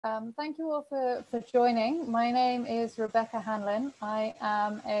Thank you all for joining. My name is Rebecca Hanlon. I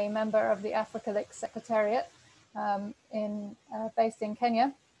am a member of the Africa Licks Secretariat based in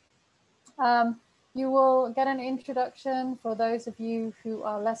Kenya. You will get an introduction for those of you who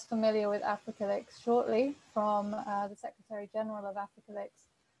are less familiar with Africa Licks shortly from the Secretary General of Africa Licks,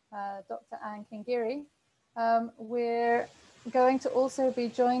 Dr. Anne Kingiri. We're going to also be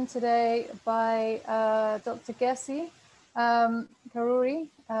joined today by Dr. Gessi Karuri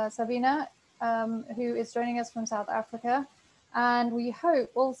Sabina, who is joining us from South Africa. And we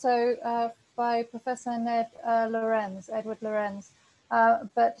hope also by Professor Edward Lorenz.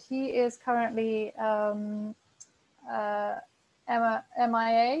 But he is currently MIA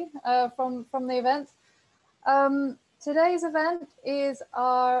from the event. Today's event is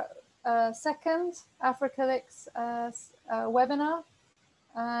our second Africa Licks webinar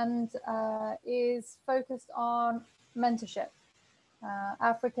and is focused on mentorship.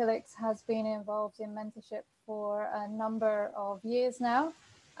 Africa Licks has been involved in mentorship for a number of years now,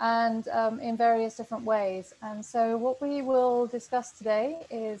 and in various different ways. And so what we will discuss today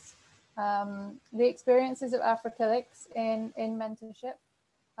is the experiences of Africa Licks in mentorship.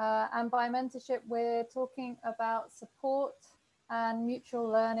 And by mentorship, we're talking about support and mutual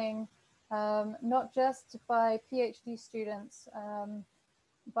learning, not just by PhD students,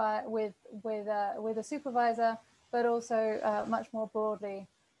 but with a supervisor, but also much more broadly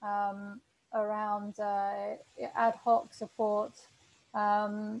around ad hoc support of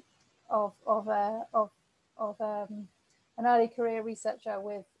an early career researcher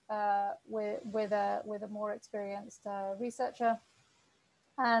with a more experienced researcher,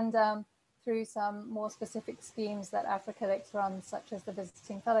 and through some more specific schemes that Africa Licks runs, such as the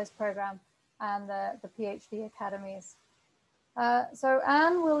Visiting Fellows Program and the PhD academies. So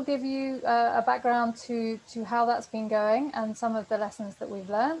Anne will give you a background to how that's been going and some of the lessons that we've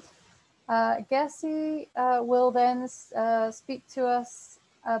learned. Gessi will then speak to us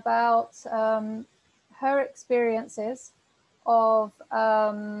about her experiences of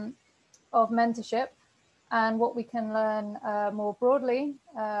mentorship and what we can learn more broadly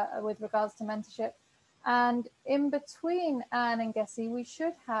with regards to mentorship. And in between Anne and Gessi, we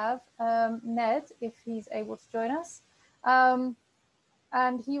should have Ned, if he's able to join us. And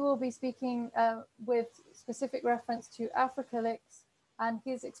he will be speaking with specific reference to Africa Licks and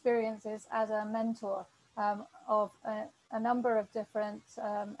his experiences as a mentor of a number of different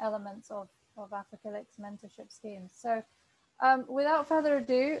elements of Africa Licks mentorship schemes. So without further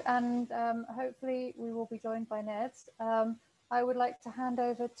ado, and hopefully we will be joined by Ned, I would like to hand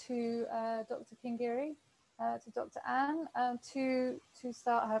over to Dr. Kingiri, to Dr. Anne, to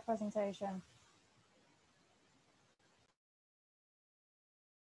start her presentation.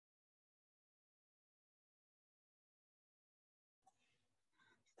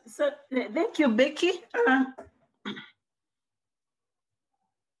 So thank you, Becky.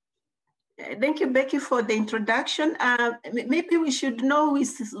 Thank you, Becky, for the introduction. Maybe we should know who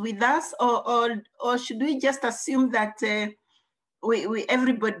is with us, or should we just assume that we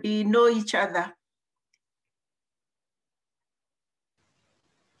everybody know each other?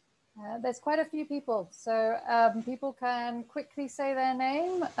 There's quite a few people, so people can quickly say their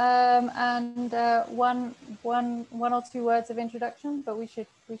name and one or two words of introduction, but we should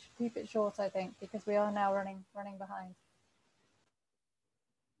keep it short, I think, because we are now running behind.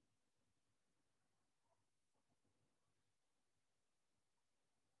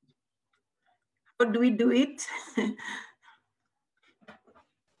 How do we do it?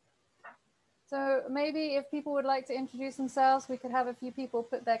 So maybe if people would like to introduce themselves, we could have a few people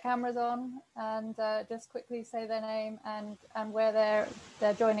put their cameras on and just quickly say their name and where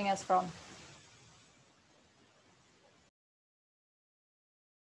they're joining us from.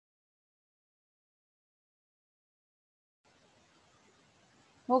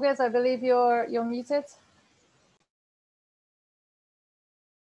 Morges, I believe you're muted.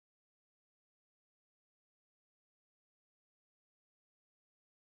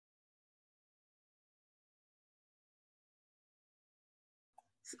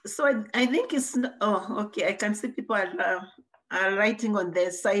 So I think it's, oh, okay, I can see people are writing on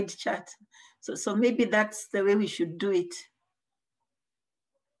their side chat. So maybe that's the way we should do it.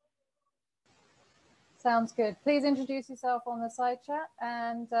 Sounds good. Please introduce yourself on the side chat,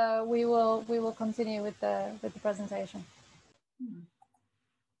 and we will continue with the presentation.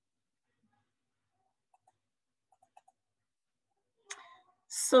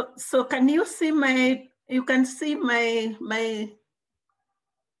 So can you see you can see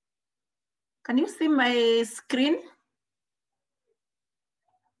can you see my screen?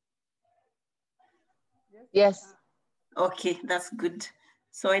 Yes. Okay, that's good.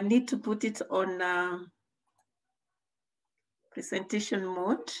 So I need to put it on presentation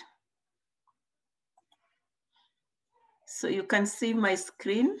mode. So you can see my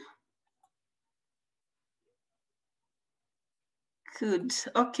screen. Good,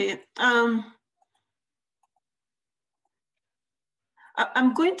 okay. I'm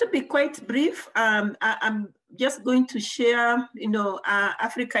going to be quite brief. I'm just going to share,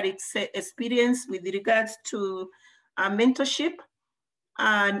 Africa's experience with regards to mentorship.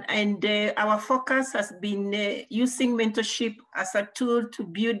 And our focus has been using mentorship as a tool to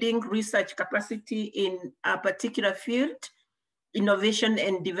building research capacity in a particular field, innovation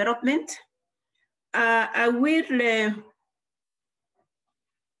and development. I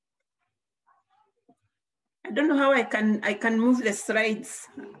don't know how I can move the slides.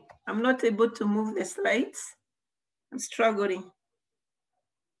 I'm not able to move the slides. I'm struggling.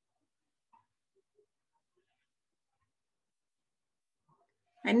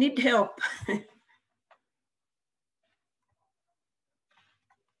 I need help.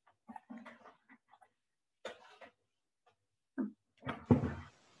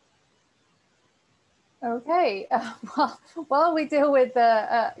 Okay, while we deal with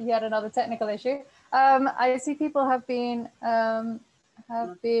yet another technical issue, I see people have been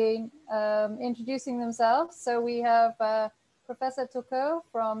introducing themselves. So we have Professor Toko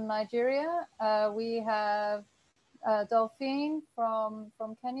from Nigeria. We have Dolphine from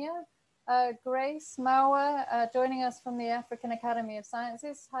Kenya. Grace Mawa joining us from the African Academy of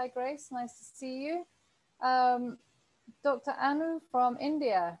Sciences. Hi, Grace, nice to see you. Dr. Anu from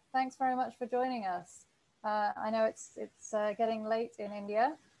India, thanks very much for joining us. I know it's getting late in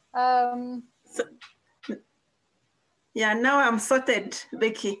India. Yeah, now I'm sorted,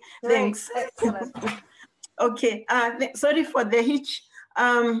 Becky. Great, thanks. excellent. Okay, sorry for the hitch.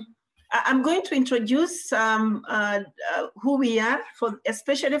 I'm going to introduce who we are,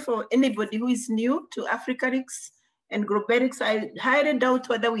 especially for anybody who is new to Africarics and Groberics. I highly doubt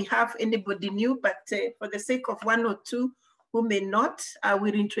whether we have anybody new, but for the sake of one or two who may not, I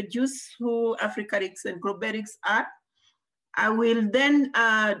will introduce who Africarics and Groberics are. I will then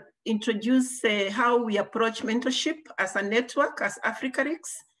introduce how we approach mentorship as a network, as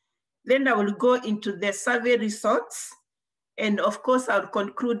Africarics. Then I will go into the survey results. And of course, I'll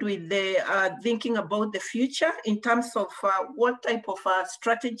conclude with the thinking about the future in terms of what type of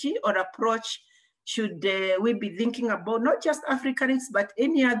strategy or approach should we be thinking about, not just Africanics, but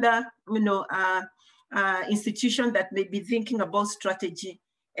any other institution that may be thinking about strategy.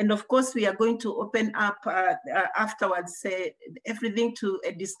 And of course, we are going to open up afterwards everything to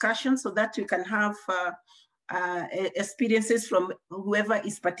a discussion so that we can have experiences from whoever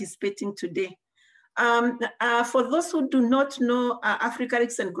is participating today. For those who do not know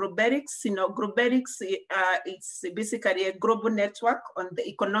Africarics and Groberics, Groberics it's basically a global network on the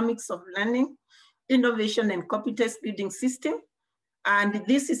economics of learning, innovation and competence building system. And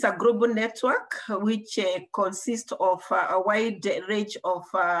this is a global network which consists of a wide range of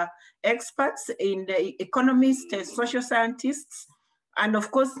experts in the economists, social scientists, and of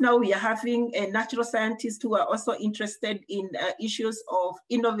course now we are having natural scientists who are also interested in issues of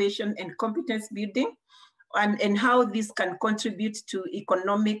innovation and competence building and how this can contribute to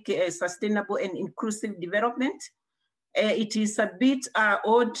economic, sustainable and inclusive development. It is a bit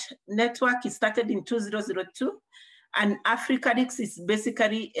old network. It started in 2002. And Africarics is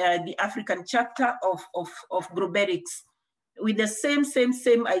basically the African chapter of Groberics with the same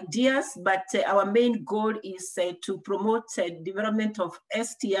ideas, but our main goal is to promote development of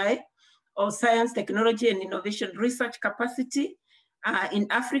STI, or science, technology and innovation research capacity in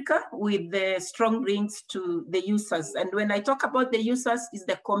Africa with the strong links to the users. And when I talk about the users, is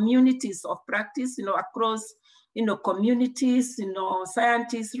the communities of practice, across, communities,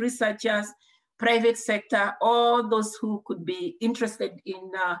 scientists, researchers, private sector, all those who could be interested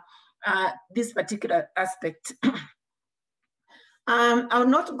in this particular aspect. I'll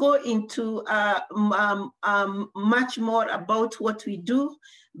not go into much more about what we do,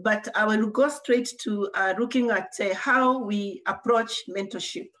 but I will go straight to looking at how we approach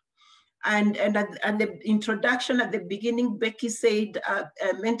mentorship. And at the introduction at the beginning, Becky said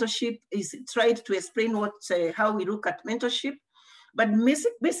mentorship is tried to explain how we look at mentorship. But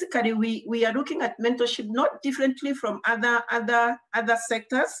basically, we are looking at mentorship not differently from other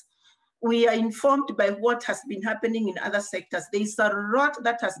sectors. We are informed by what has been happening in other sectors. There is a lot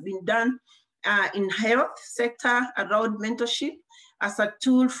that has been done in health sector around mentorship as a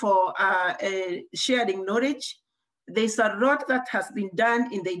tool for sharing knowledge. There's a lot that has been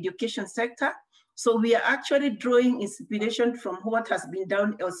done in the education sector. So we are actually drawing inspiration from what has been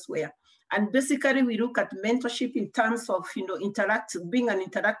done elsewhere. And basically we look at mentorship in terms of, being an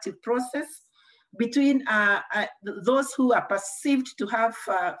interactive process between those who are perceived to have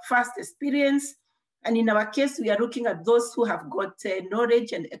first experience. And in our case, we are looking at those who have got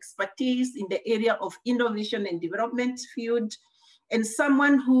knowledge and expertise in the area of innovation and development field, and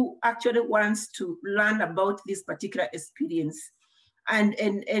someone who actually wants to learn about this particular experience.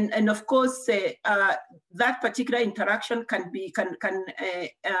 And of course, that particular interaction can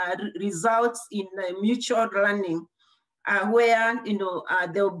result in mutual learning, where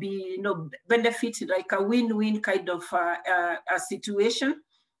there will be benefit, like a win-win kind of a situation,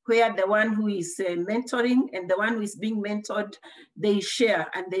 where the one who is mentoring and the one who is being mentored, they share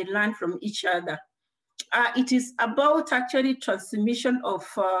and they learn from each other. It is about actually transmission of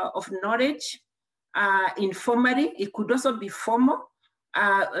knowledge informally. It could also be formal.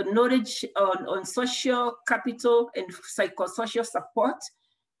 Knowledge on social capital and psychosocial support,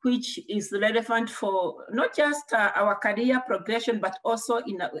 which is relevant for not just our career progression, but also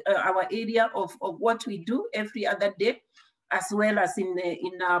in our area of what we do every other day, as well as in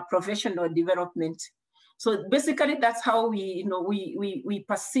our professional development. So basically, that's how we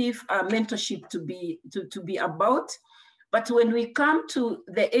perceive mentorship to be about. But when we come to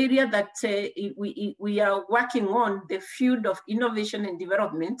the area that we are working on, the field of innovation and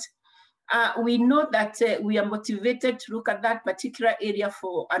development, we know that we are motivated to look at that particular area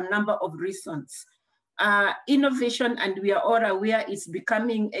for a number of reasons. Innovation, and we are all aware, is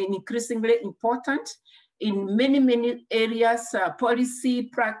becoming increasingly important in many areas, policy,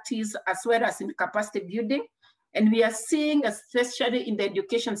 practice, as well as in capacity building. And we are seeing, especially in the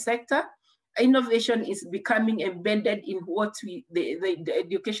education sector, innovation is becoming embedded in what the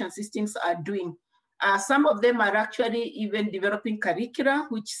education systems are doing. Some of them are actually even developing curricula,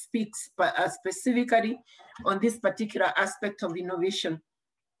 which speaks specifically on this particular aspect of innovation.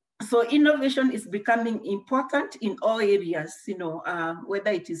 So innovation is becoming important in all areas,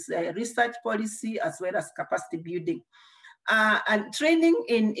 whether it is research policy as well as capacity building. And training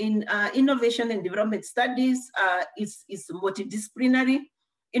in innovation and development studies is multidisciplinary.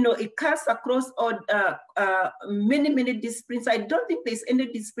 It cuts across all many disciplines. I don't think there's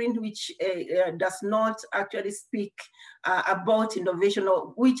any discipline which does not actually speak about innovation,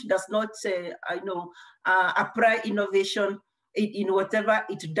 or which does not apply innovation in whatever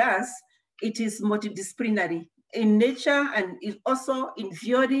it does. It is multidisciplinary in nature, and it also in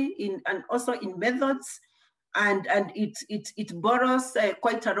theory, and also in methods. And it borrows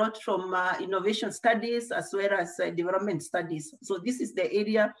quite a lot from innovation studies as well as development studies. So this is the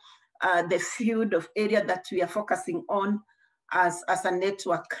area, the field of area that we are focusing on as a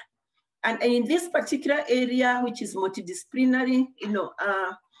network. And in this particular area, which is multidisciplinary,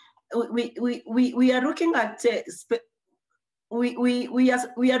 we are looking at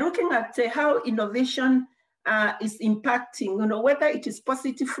we are looking at how innovation is impacting, whether it is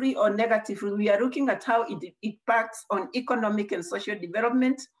positively or negatively. We are looking at how it impacts on economic and social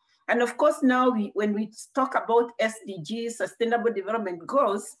development. And of course, now when we talk about SDGs, Sustainable Development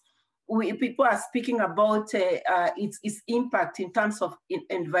Goals, people are speaking about its impact in terms of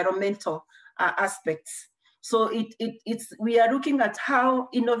environmental aspects. So we are looking at how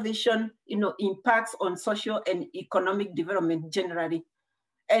innovation, impacts on social and economic development generally.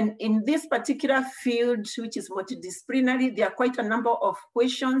 And in this particular field, which is multidisciplinary, there are quite a number of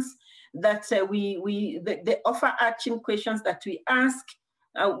questions that the overarching questions that we ask,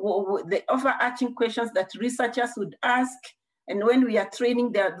 the overarching questions that researchers would ask. And when we are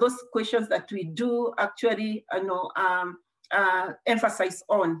training, there are those questions that we do actually emphasize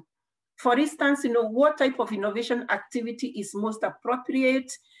on. For instance, what type of innovation activity is most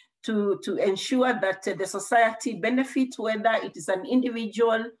appropriate to ensure that the society benefits, whether it is an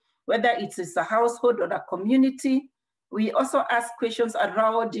individual, whether it is a household or a community. We also ask questions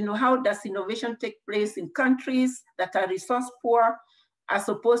around, how does innovation take place in countries that are resource poor as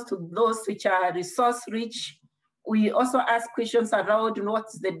opposed to those which are resource rich. We also ask questions around,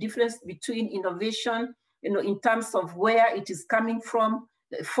 what's the difference between innovation, in terms of where it is coming from,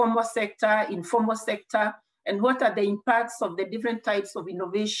 the formal sector, informal sector, and what are the impacts of the different types of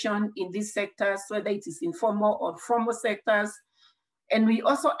innovation in these sectors, whether it is informal or formal sectors. And we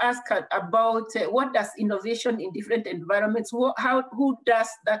also ask about what does innovation in different environments, who does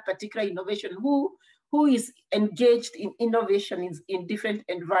that particular innovation, who is engaged in innovation in different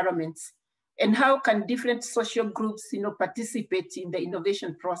environments, and how can different social groups participate in the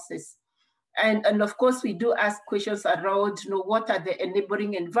innovation process. And of course, we do ask questions around what are the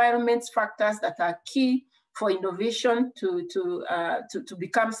enabling environments, factors that are key for innovation to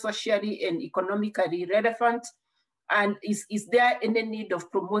become socially and economically relevant, And is there any need of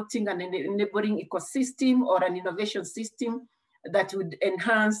promoting an enabling ecosystem or an innovation system that would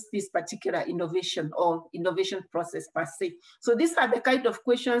enhance this particular innovation or innovation process per se? So these are the kind of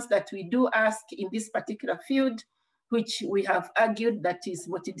questions that we do ask in this particular field, which we have argued that is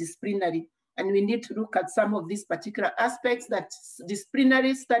multidisciplinary. And we need to look at some of these particular aspects that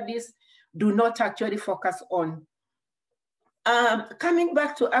disciplinary studies do not actually focus on. Coming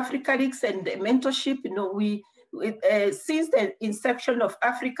back to Africarics and the mentorship, you know, since the inception of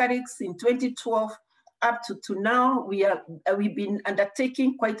Africarics in 2012 up to now, we've been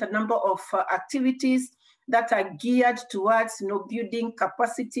undertaking quite a number of activities that are geared towards, you know, building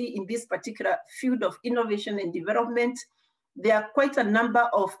capacity in this particular field of innovation and development. There are quite a number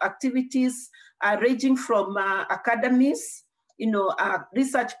of activities ranging from academies, you know,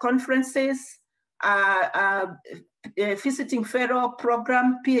 research conferences, visiting fellow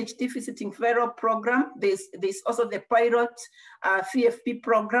program, PhD visiting fellow program. There's also the pilot VFP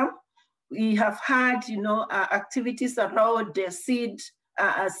program. We have had, you know, activities around the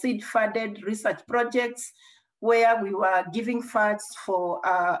seed-funded research projects, where we were giving funds for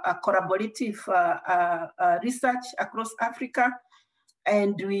a collaborative research across Africa.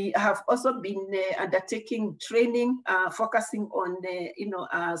 And we have also been undertaking training, focusing on the, you know,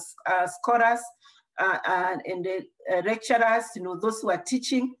 scholars and the lecturers, you know, those who are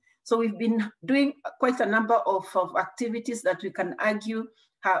teaching. So we've been doing quite a number of activities that we can argue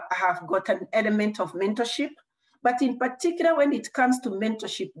have got an element of mentorship. But in particular, when it comes to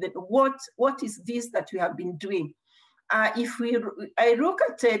mentorship, then what is this that we have been doing? If I look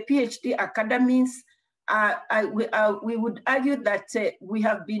at PhD academies, we would argue that we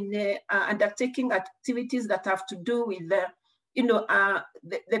have been undertaking activities that have to do with you know,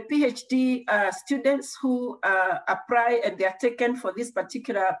 the PhD students who apply and they are taken for this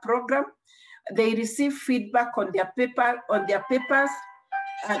particular program. They receive feedback on their papers,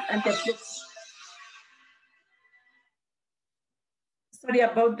 and the sorry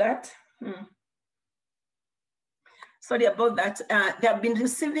about that. Sorry about that. They have been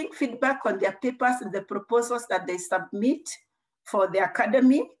receiving feedback on their papers and the proposals that they submit for the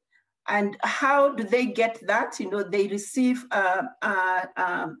academy. And how do they get that? You know, they receive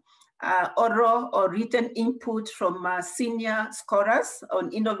oral or written input from senior scholars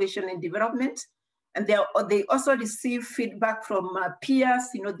on innovation and development. And they also receive feedback from peers,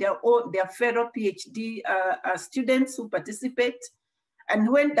 you know, their fellow PhD students who participate. And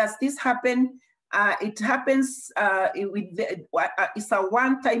when does this happen? It happens it's a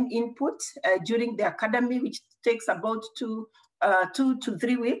one-time input during the academy, which takes about 2 to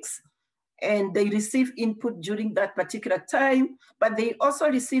 3 weeks. And they receive input during that particular time, but they also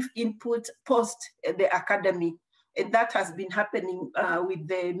receive input post the academy. And that has been happening with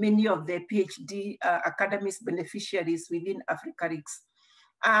many of the PhD academies beneficiaries within Africarics.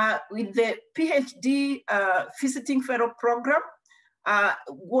 With the PhD visiting fellow program,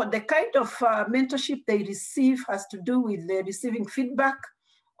 what the kind of mentorship they receive has to do with the receiving feedback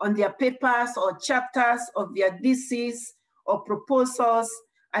on their papers or chapters of their theses or proposals,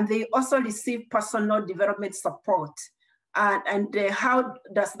 and they also receive personal development support. And how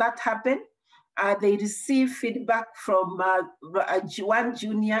does that happen? They receive feedback from one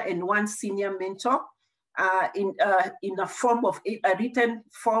junior and one senior mentor in a form of a written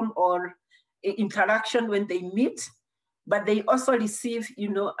form or interaction when they meet. But they also receive, you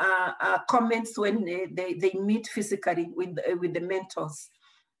know, comments when they meet physically with the mentors.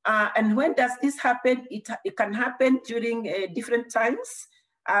 And when does this happen? It can happen during different times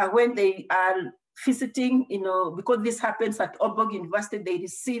when they are visiting, you know, because this happens at Aalborg University, they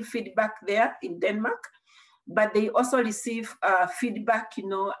receive feedback there in Denmark, but they also receive feedback, you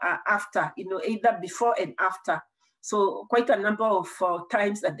know, after, you know, either before and after. So quite a number of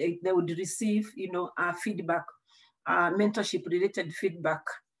times that they would receive, you know, feedback. Mentorship related feedback.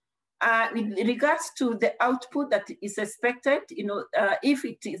 With regards to the output that is expected, you know, if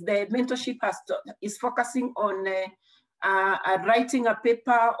it is the mentorship is focusing on writing a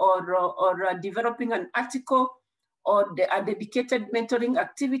paper or developing an article or a dedicated mentoring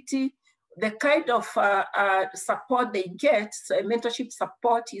activity, the kind of support they get, so mentorship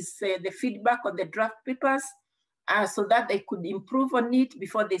support is the feedback on the draft papers, so that they could improve on it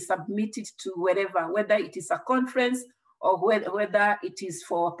before they submit it to wherever, whether it is a conference or whether it is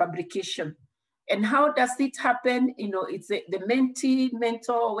for publication. And how does it happen? You know, it's the mentee,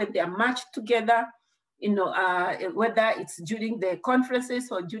 mentor, when they are matched together, you know, whether it's during the conferences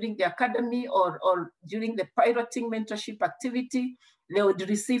or during the academy or during the piloting mentorship activity, they would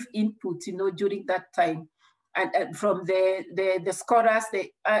receive input, you know, during that time. And from the scholars, the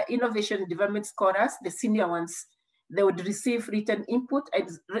innovation development scholars, the senior ones, they would receive written input,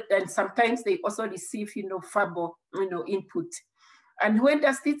 and sometimes they also receive, verbal, input. And when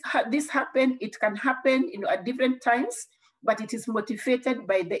does this happen? It can happen, at different times, but it is motivated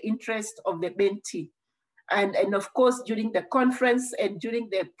by the interest of the mentee. And of course, during the conference and during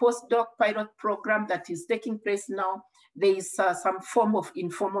the postdoc pilot program that is taking place now, there is some form of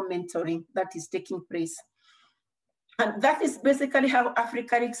informal mentoring that is taking place. And that is basically how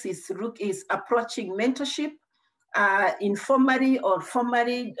Africarix is approaching mentorship, informally or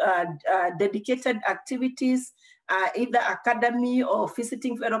formally dedicated activities, either academy or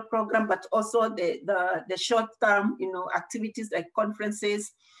visiting fellow program, but also the short-term, activities like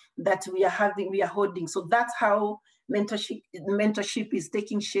conferences that we are holding. So that's how mentorship is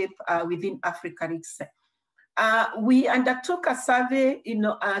taking shape within Africarix. We undertook a survey,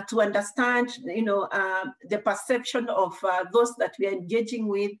 to understand, the perception of those that we are engaging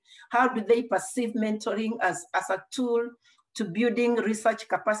with. How do they perceive mentoring as a tool to building research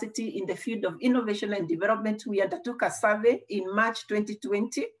capacity in the field of innovation and development? We undertook a survey in March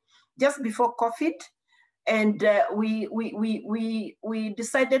 2020, just before COVID. And we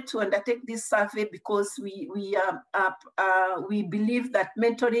decided to undertake this survey because we believe that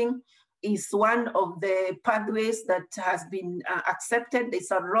mentoring is one of the pathways that has been accepted.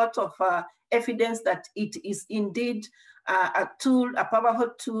 There's a lot of evidence that it is indeed a tool, a powerful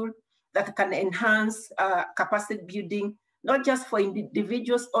tool that can enhance capacity building, not just for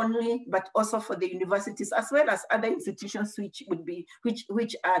individuals only, but also for the universities, as well as other institutions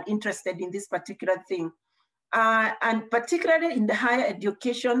which are interested in this particular thing. And particularly in the higher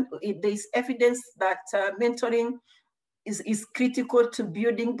education, there is evidence that mentoring is critical to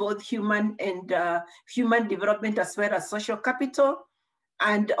building both human and human development as well as social capital.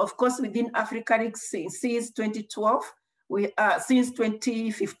 And of course, within Africarix since 2012, since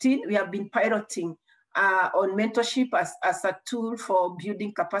 2015, we have been piloting on mentorship as a tool for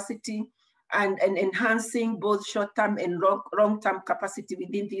building capacity and enhancing both short-term and long-term capacity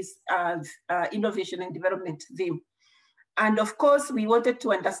within this innovation and development theme. And of course, we wanted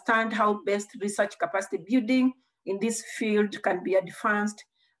to understand how best research capacity building in this field can be advanced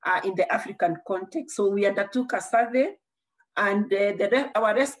in the African context. So we undertook a survey, and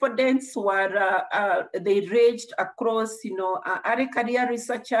our respondents were, they ranged across, early career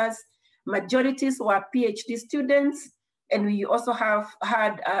researchers. Majorities were PhD students, and we also have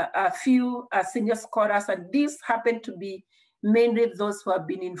had a few senior scholars, and these happen to be mainly those who have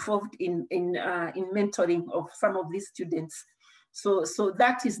been involved in mentoring of some of these students. So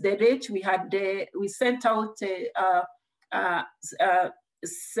that is the range. We sent out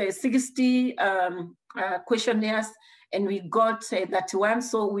 60 questionnaires, and we got 31.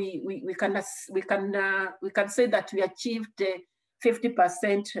 So we can say that we achieved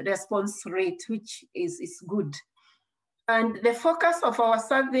 50% response rate, which is good. And the focus of our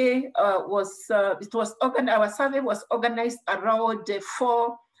survey our survey was organized around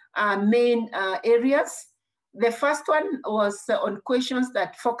 4 main areas. The first one was on questions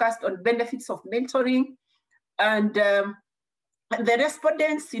that focused on benefits of mentoring, and the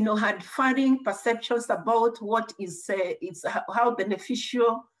respondents, had varying perceptions about what is how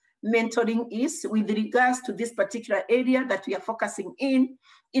beneficial mentoring is with regards to this particular area that we are focusing in,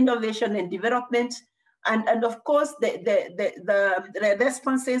 innovation and development. And of course, the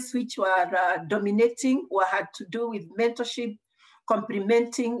responses which were dominating had to do with mentorship,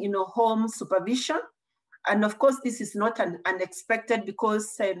 complementing, home supervision. And of course, this is not unexpected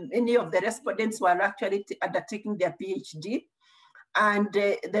because many of the respondents were actually undertaking their PhD. And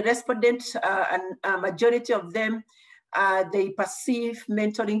the respondents, and a majority of them, they perceive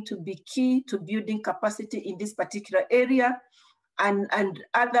mentoring to be key to building capacity in this particular area. And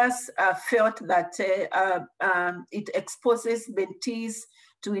others felt that it exposes mentees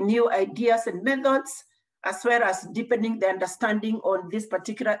to new ideas and methods, as well as deepening the understanding on this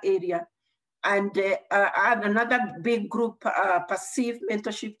particular area. And another big group perceived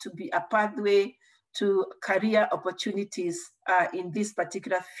mentorship to be a pathway to career opportunities in this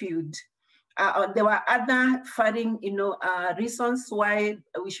particular field. There were other varying, reasons why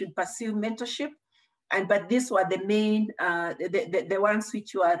we should pursue mentorship, but these were the main, the ones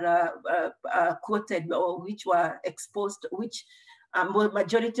which were quoted or which were exposed, which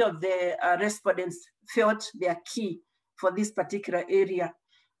majority of the respondents felt they are key for this particular area.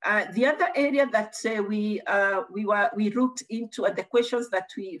 The other area that we looked into, and the questions that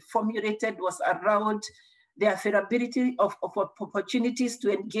we formulated was around the availability of opportunities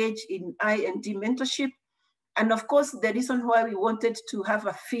to engage in I&D mentorship. And of course, the reason why we wanted to have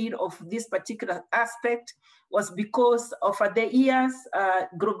a feel of this particular aspect was because over the years,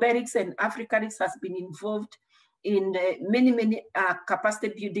 Groberix and Africarix has been involved in many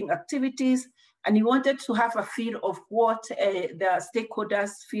capacity building activities, and he wanted to have a feel of what the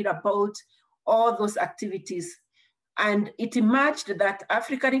stakeholders feel about all those activities. And it emerged that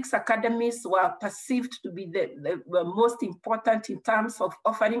Africanix academies were perceived to be the most important in terms of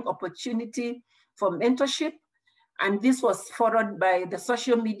offering opportunity for mentorship. And this was followed by the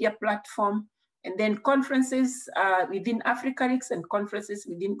social media platform, and then conferences within Africanix and conferences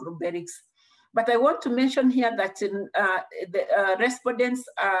within Groberix. But I want to mention here that the respondents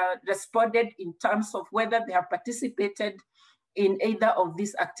responded in terms of whether they have participated in either of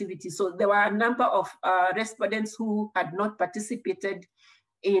these activities. So there were a number of respondents who had not participated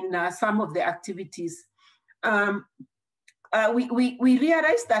in some of the activities. We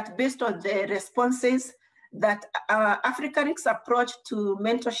realized that based on the responses, that Africanix approach to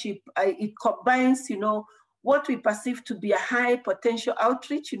mentorship, it combines, what we perceive to be a high potential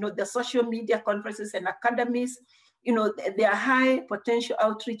outreach, the social media conferences and academies, they are high potential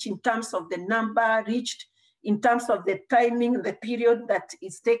outreach in terms of the number reached, in terms of the timing, the period that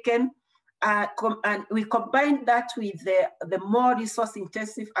is taken. And we combine that with the more resource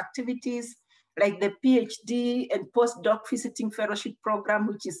intensive activities like the PhD and postdoc visiting fellowship program,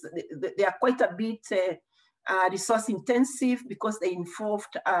 which is, they are quite a bit resource intensive because they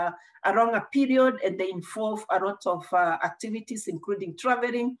involved a longer period and they involve a lot of activities, including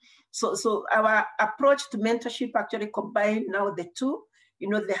traveling. So our approach to mentorship actually combine now the two,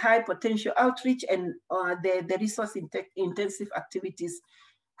 the high potential outreach and the resource intensive activities,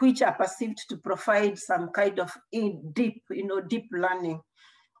 which are perceived to provide some kind of deep learning.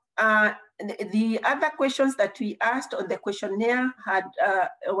 The other questions that we asked on the questionnaire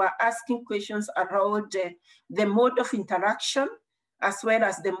were asking questions around the mode of interaction as well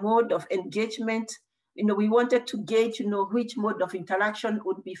as the mode of engagement. We wanted to gauge, which mode of interaction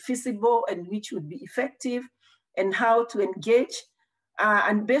would be feasible and which would be effective and how to engage.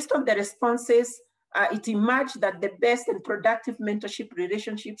 And based on the responses, it emerged that the best and productive mentorship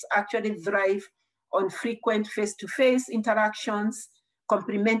relationships actually thrive on frequent face-to-face interactions,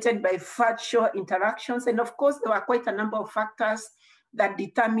 complemented by virtual interactions. And of course, there were quite a number of factors that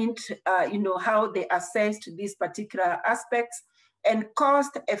determined, how they assessed these particular aspects. And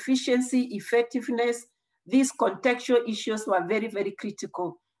cost, efficiency, effectiveness, these contextual issues were very, very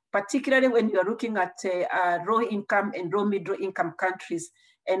critical, particularly when you're looking at low income and low middle income countries.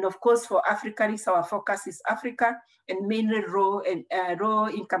 And of course, for Africanix, our focus is Africa and mainly low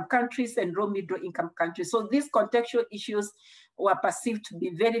income countries and low middle income countries. So these contextual issues were perceived to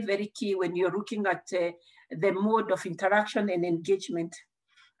be very, very key when you're looking at the mode of interaction and engagement.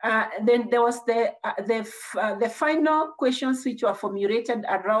 Then there was the final questions which were formulated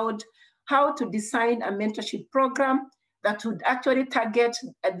around how to design a mentorship program that would actually target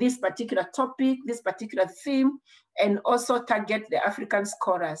this particular topic, this particular theme, and also target the African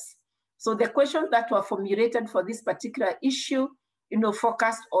scholars. So the questions that were formulated for this particular issue,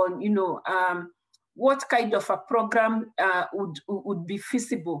 focused on, what kind of a program would be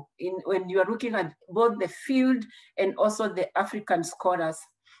feasible when you are looking at both the field and also the African scholars.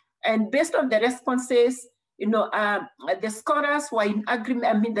 And based on the responses, the scholars were in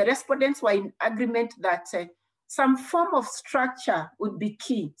agreement, the respondents were in agreement that some form of structure would be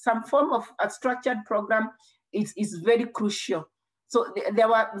key. Some form of a structured program is very crucial. So there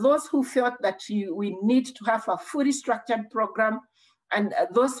were those who felt that we need to have a fully structured program, and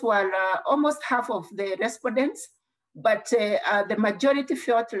those were almost half of the respondents. But the majority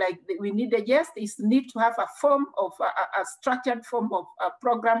felt like we needed, yes, this need to have a form of a structured form of a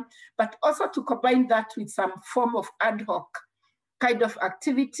program, but also to combine that with some form of ad hoc kind of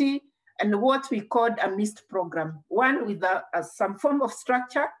activity and what we called a mixed program, one with some form of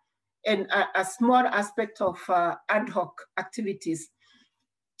structure and a small aspect of ad hoc activities.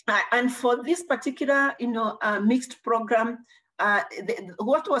 And for this particular, mixed program,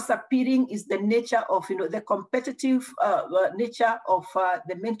 what was appealing is the nature of, the competitive nature of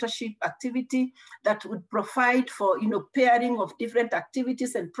the mentorship activity that would provide for, pairing of different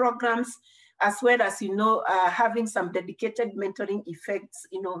activities and programs, as well as, having some dedicated mentoring effects,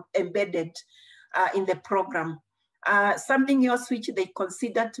 embedded in the program. Something else which they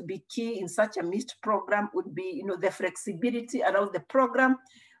considered to be key in such a mixed program would be, the flexibility around the program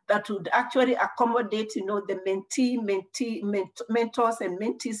that would actually accommodate, the mentors and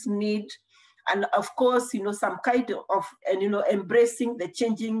mentees need. And of course, some kind of, embracing the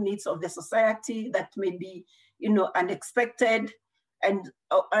changing needs of the society that may be, unexpected. And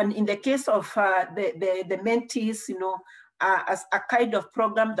in the case of the mentees, as a kind of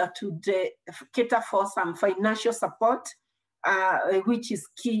program that would cater for some financial support which is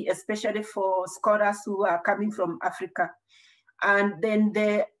key, especially for scholars who are coming from Africa. And then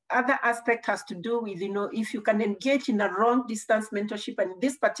the other aspect has to do with, if you can engage in a long distance mentorship, and in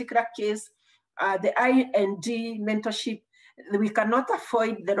this particular case, the IND mentorship, we cannot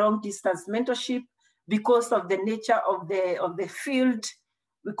avoid the long distance mentorship because of the nature of the field,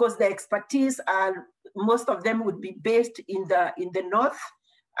 because the expertise are, most of them would be based in the north,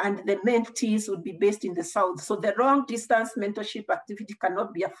 and the mentees would be based in the south. So the long distance mentorship activity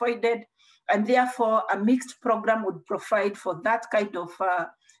cannot be avoided, and therefore a mixed program would provide for that kind of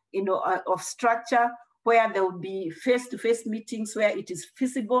of structure, where there will be face-to-face meetings where it is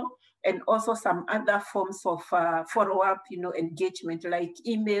feasible, and also some other forms of follow-up, engagement like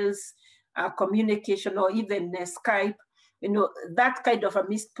emails, communication, or even Skype. That kind of a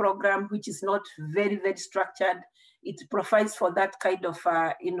mixed program, which is not very, very structured, it provides for that kind of,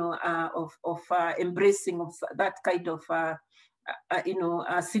 embracing of that kind of,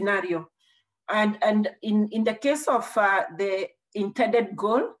 scenario. And in the case of the intended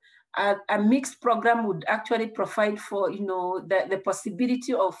goal, a mixed program would actually provide for, the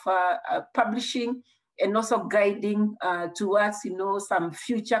possibility of publishing and also guiding towards, some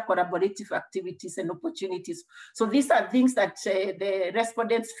future collaborative activities and opportunities. So these are things that the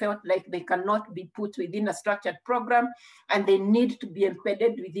respondents felt like they cannot be put within a structured program, and they need to be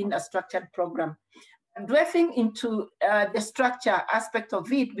embedded within a structured program. Delving into the structure aspect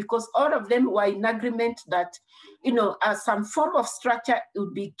of it, because all of them were in agreement that, some form of structure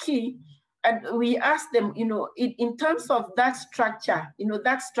would be key. And we asked them, in terms of that structure,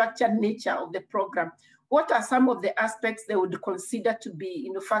 that structured nature of the program, what are some of the aspects they would consider to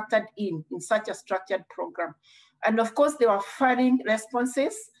be, factored in such a structured program? And of course, there were varying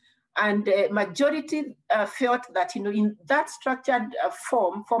responses, and the majority felt that, in that structured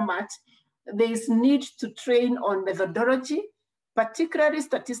format, there is need to train on methodology, particularly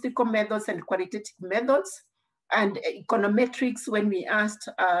statistical methods and qualitative methods, and econometrics when we asked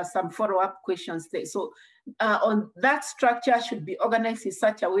some follow-up questions there. So on that structure should be organized in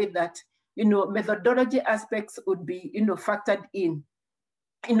such a way that, methodology aspects would be, factored in,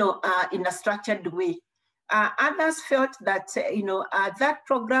 in a structured way. Others felt that, that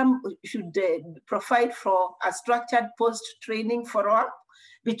program should provide for a structured post-training follow-up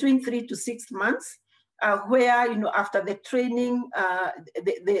between 3 to 6 months, where, after the training,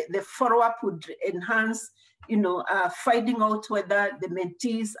 the follow-up would enhance, finding out whether the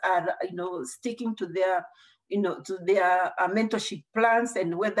mentees are, sticking to their, mentorship plans,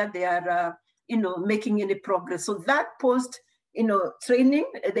 and whether they are, making any progress. So that post, training,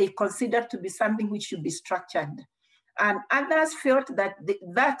 they consider to be something which should be structured. And others felt that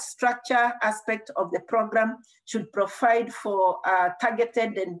that structure aspect of the program should provide for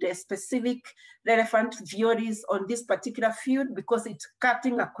targeted and specific relevant theories on this particular field, because it's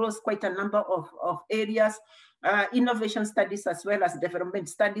cutting across quite a number of areas, innovation studies as well as development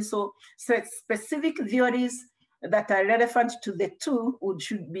studies. So specific theories that are relevant to the two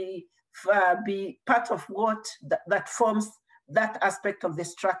should be part of what that forms that aspect of the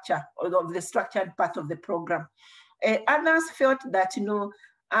structure, or of the structured part of the program. Others felt that,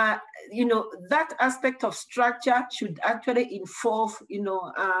 that aspect of structure should actually involve,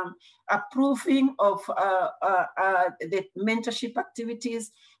 approving of the mentorship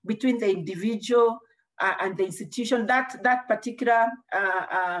activities between the individual and the institution. That particular,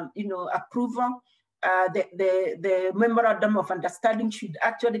 approval, the memorandum of understanding should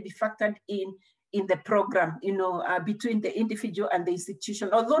actually be factored in the program, between the individual and the institution.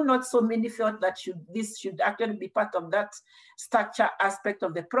 Although not so many felt that this should actually be part of that structure aspect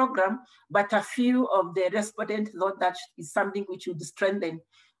of the program, but a few of the respondents thought that is something which would strengthen,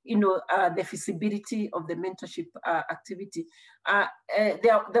 the feasibility of the mentorship activity.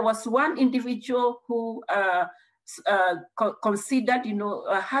 There was one individual who considered,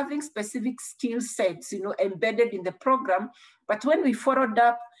 having specific skill sets, embedded in the program, but when we followed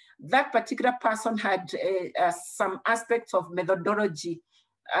up, that particular person had some aspects of methodology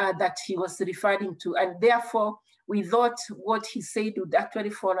that he was referring to, and therefore we thought what he said would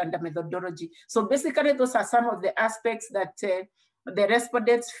actually fall under methodology. So basically, those are some of the aspects that the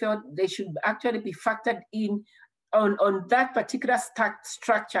respondents felt they should actually be factored in on that particular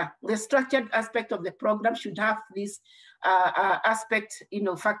structure. The structured aspect of the program should have this aspect,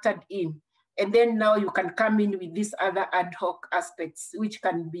 factored in. And then now you can come in with these other ad hoc aspects, which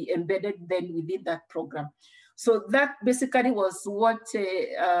can be embedded then within that program. So that basically was what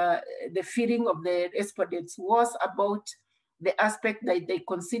the feeling of the respondents was about the aspect that they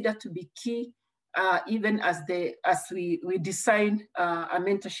consider to be key, even as we design a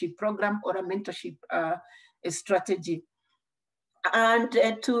mentorship program or a mentorship strategy. And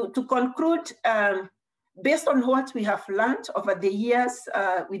to conclude, based on what we have learned over the years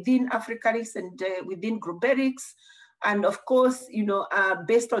within Africarics and within Gruberics, and of course,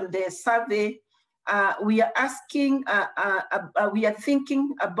 based on the survey, we are asking, we are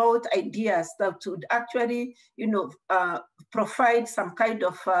thinking about ideas that would actually, provide some kind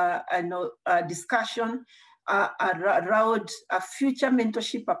of discussion around a future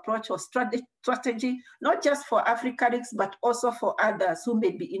mentorship approach or strategy, not just for Africarics, but also for others who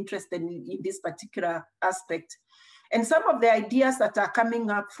may be interested in this particular aspect. And some of the ideas that are coming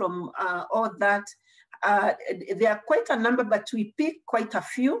up from all that, there are quite a number, but we pick quite a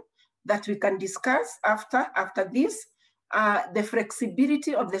few that we can discuss after this. The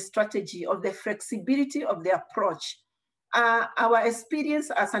flexibility of the strategy, of the flexibility of the approach. Our experience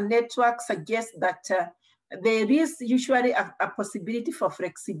as a network suggests that there is usually a possibility for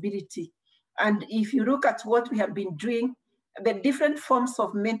flexibility. And if you look at what we have been doing, the different forms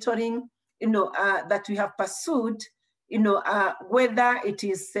of mentoring, that we have pursued, whether it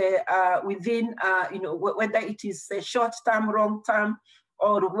is within, whether it is short-term, long-term,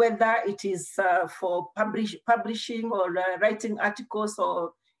 or whether it is for publishing or writing articles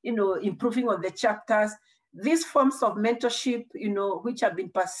or, improving on the chapters, these forms of mentorship, which have been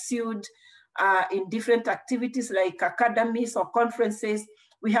pursued in different activities like academies or conferences,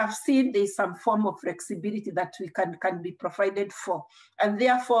 we have seen there's some form of flexibility that we can be provided for. And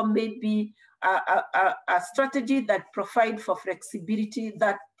therefore, maybe a strategy that provides for flexibility,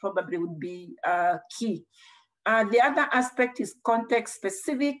 that probably would be key. The other aspect is context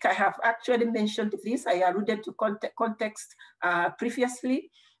specific. I have actually mentioned this. I alluded to context previously,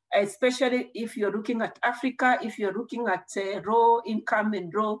 especially if you're looking at Africa, if you're looking at raw income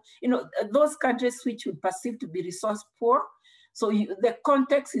and raw, those countries which would perceive to be resource poor. So the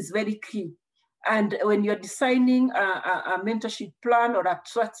context is very key. And when you're designing a mentorship plan or a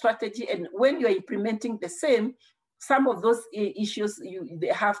strategy, and when you're implementing the same, some of those issues they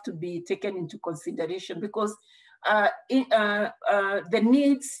have to be taken into consideration, because the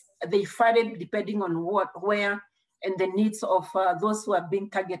needs, they vary depending on where, and the needs of those who are being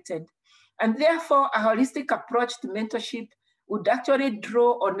targeted. And therefore, a holistic approach to mentorship would actually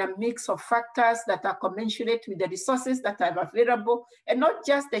draw on a mix of factors that are commensurate with the resources that are available, and not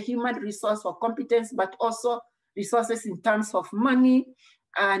just the human resource or competence, but also resources in terms of money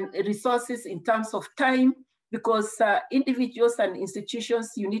and resources in terms of time, because individuals and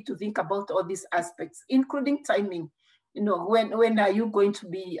institutions, you need to think about all these aspects, including timing. When are you going to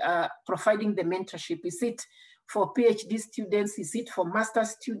be providing the mentorship? Is it for PhD students? Is it for master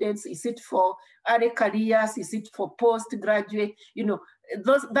students? Is it for early careers? Is it for postgraduate?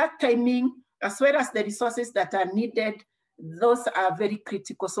 That timing, as well as the resources that are needed, those are very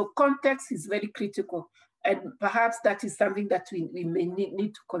critical. So context is very critical. And perhaps that is something that we may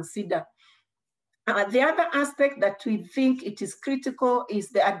need to consider. The other aspect that we think it is critical is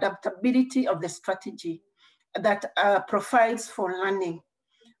the adaptability of the strategy that provides for learning.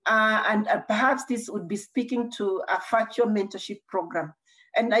 And perhaps this would be speaking to a virtual mentorship program.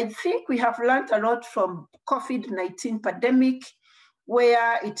 And I think we have learned a lot from COVID-19 pandemic,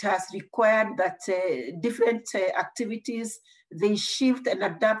 where it has required that different activities, they shift and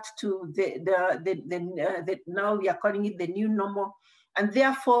adapt to now we are calling it the new normal. And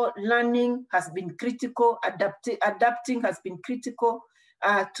therefore, learning has been critical, adapting has been critical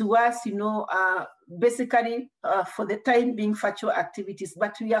to us, basically for the time being virtual activities.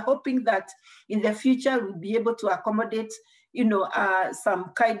 But we are hoping that in the future, we'll be able to accommodate,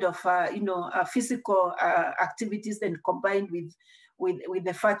 some kind of, physical activities and combined with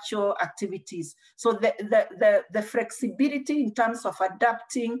the virtual activities. So the flexibility in terms of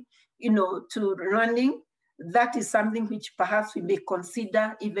adapting, to learning, that is something which perhaps we may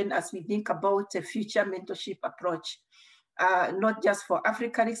consider even as we think about a future mentorship approach, not just for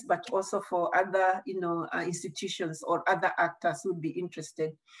Africanics, but also for other, institutions or other actors who would be interested.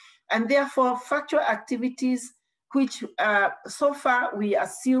 And therefore, virtual activities, which so far we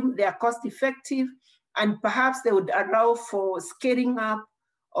assume they are cost effective, and perhaps they would allow for scaling up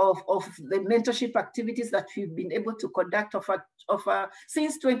of the mentorship activities that we've been able to conduct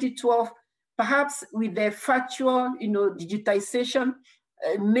since 2012. Perhaps with the virtual, digitization,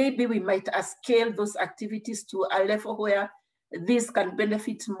 maybe we might scale those activities to a level where this can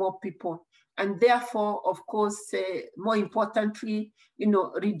benefit more people. And therefore, of course, more importantly,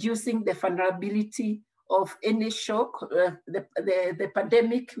 reducing the vulnerability of any shock. The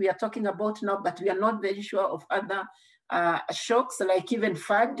pandemic we are talking about now, but we are not very sure of other shocks, like even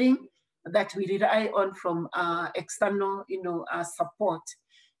funding that we rely on from external, support.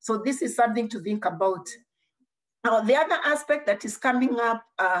 So this is something to think about. Now, the other aspect that is coming up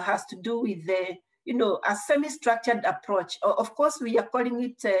has to do with the, a semi-structured approach. Of course, we are calling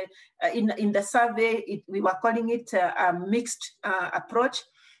it, in the survey, we were calling it a mixed approach,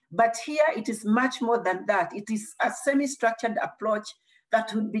 but here it is much more than that. It is a semi-structured approach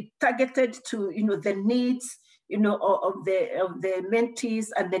that would be targeted to, the needs, of the mentees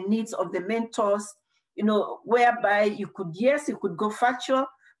and the needs of the mentors, whereby you could go virtual,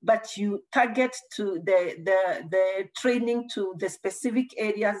 but you target to the training to the specific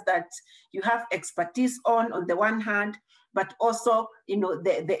areas that you have expertise on the one hand, but also,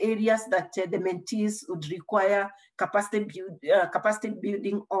 the areas that the mentees would require capacity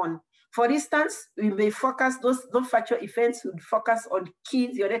building on. For instance, we may focus, those virtual events would focus on key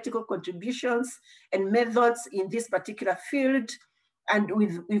theoretical contributions and methods in this particular field. And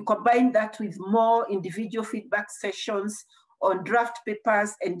we combine that with more individual feedback sessions on draft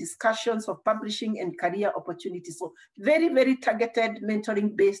papers and discussions of publishing and career opportunities. So very, very targeted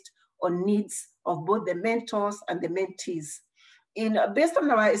mentoring based on needs of both the mentors and the mentees. Based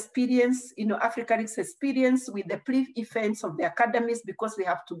on our experience, Africa's experience with the pre-events of the academies, because we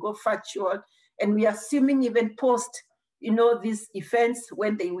have to go virtual, and we are assuming even post, these events,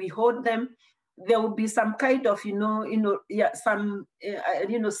 when we hold them, there will be some kind of, sitting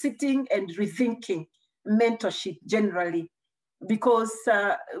and rethinking mentorship generally, because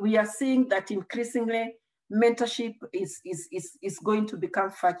we are seeing that increasingly mentorship is going to become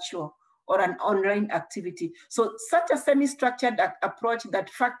virtual or an online activity. So such a semi-structured approach that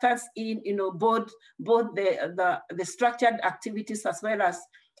factors in, both the structured activities as well as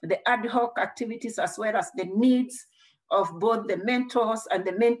the ad hoc activities, as well as the needs of both the mentors and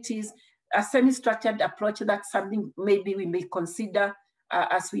the mentees, a semi-structured approach, that's something maybe we may consider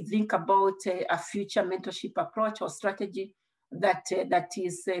as we think about a future mentorship approach or strategy that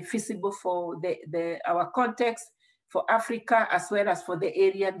is feasible for our context, for Africa, as well as for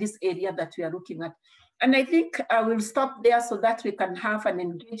this area that we are looking at. And I think I will stop there so that we can have an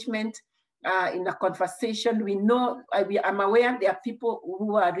engagement in a conversation. We know, I'm aware there are people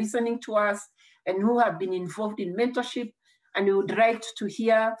who are listening to us and who have been involved in mentorship, and we would like to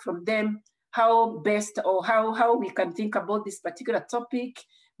hear from them how best or how we can think about this particular topic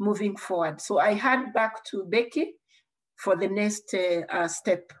moving forward. So I hand back to Becky for the next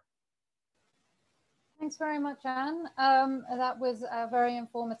step. Thanks very much, Anne. That was very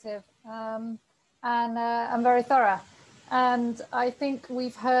informative and very thorough. And I think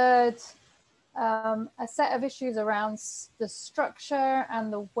we've heard a set of issues around the structure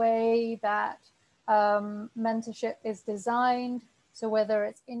and the way that mentorship is designed. So whether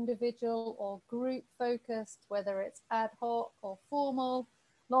it's individual or group focused, whether it's ad hoc or formal,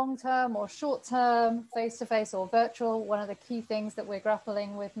 long-term or short-term, face-to-face or virtual, one of the key things that we're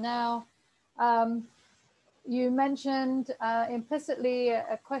grappling with now. You mentioned implicitly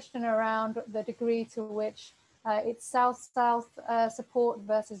a question around the degree to which it's south-south support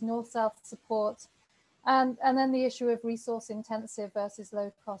versus north-south support, and then the issue of resource-intensive versus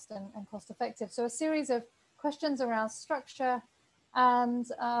low-cost and cost-effective. So a series of questions around structure and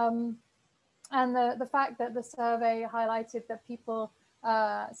the fact that the survey highlighted that people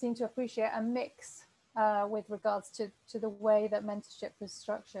seem to appreciate a mix with regards to the way that mentorship was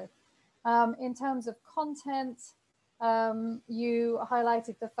structured. In terms of content, you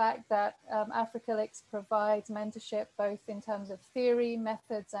highlighted the fact that AfricaLix provides mentorship both in terms of theory,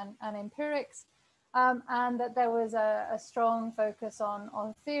 methods, and empirics, and that there was a strong focus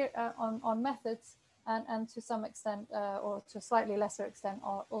on methods and to some extent, or to a slightly lesser extent,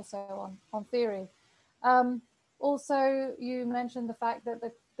 also on theory. Also, you mentioned the fact that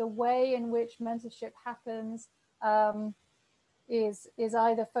the way in which mentorship happens is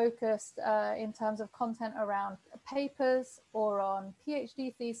either focused in terms of content around papers or on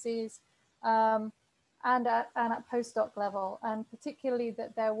PhD theses, and at postdoc level, and particularly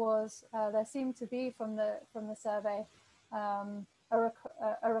that there seemed to be from the survey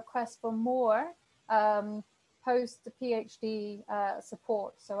a request for more post PhD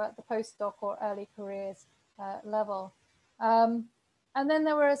support, so at the postdoc or early careers level. And then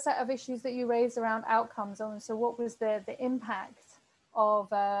there were a set of issues that you raised around outcomes. So what was the impact of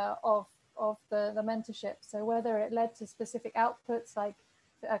the mentorship? So whether it led to specific outputs like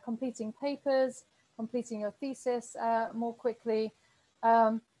completing papers, completing your thesis more quickly.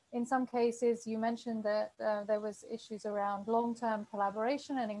 In some cases, you mentioned that there was issues around long-term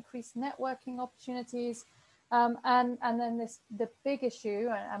collaboration and increased networking opportunities. And then the big issue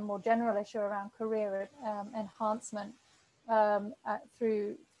and more general issue around career enhancement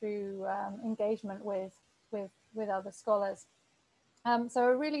through engagement with other scholars. So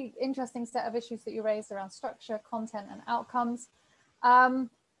a really interesting set of issues that you raised around structure, content, and outcomes.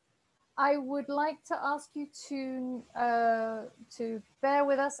 I would like to ask you to bear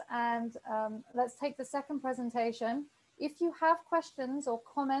with us, and let's take the second presentation. If you have questions or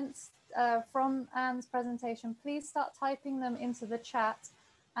comments from Anne's presentation, please start typing them into the chat,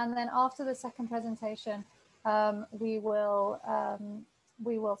 and then after the second presentation, we will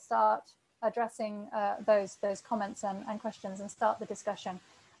start addressing those comments and questions and start the discussion.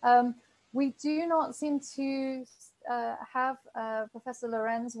 We do not seem to have Professor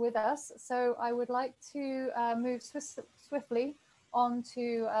Lorenz with us, so I would like to move swiftly on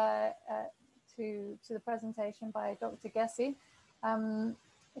to the presentation by Dr. Gessi,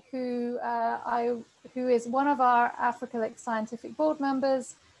 who is one of our AfricaLIC scientific board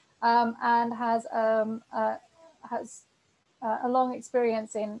members and has a long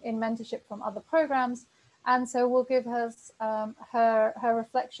experience in mentorship from other programs, and so will give us her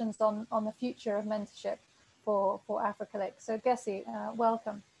reflections on the future of mentorship for AfricaLIC. So Gessi,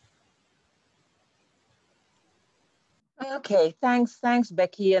 welcome. Okay, thanks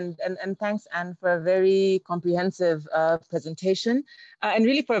Becky, and thanks Anne for a very comprehensive presentation and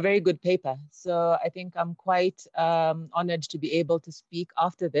really for a very good paper. So I think I'm quite honored to be able to speak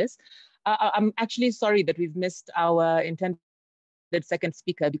after this. I'm actually sorry that we've missed our intended second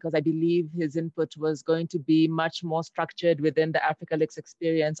speaker, because I believe his input was going to be much more structured within the AfricaLIC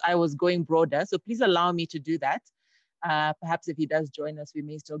experience. I was going broader, so please allow me to do that. Perhaps if he does join us, we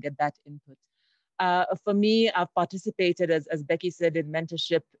may still get that input. For me, I've participated, as Becky said, in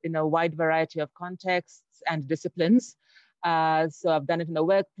mentorship in a wide variety of contexts and disciplines. So I've done it in the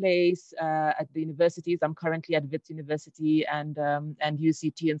workplace, at the universities. I'm currently at Wits University and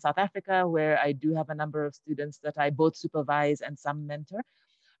UCT in South Africa, where I do have a number of students that I both supervise and some mentor.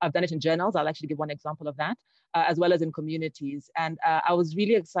 I've done it in journals. I'll actually give one example of that, as well as in communities. And I was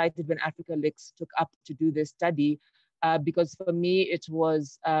really excited when AfricaLIC took up to do this study, because for me, it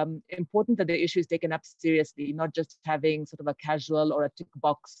was important that the issue is taken up seriously, not just having sort of a casual or a tick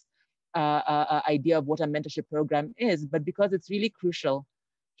box idea of what a mentorship program is, but because it's really crucial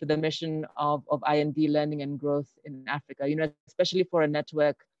to the mission of IND learning and growth in Africa, you know, especially for a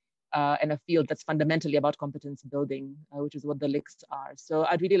network and a field that's fundamentally about competence building, which is what the LICs are. So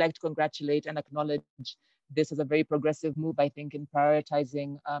I'd really like to congratulate and acknowledge this as a very progressive move, I think, in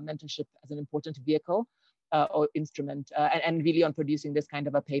prioritizing mentorship as an important vehicle or instrument, and really on producing this kind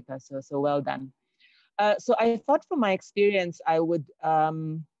of a paper. So well done. So I thought from my experience, I would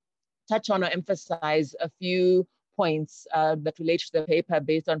touch on or emphasize a few points that relate to the paper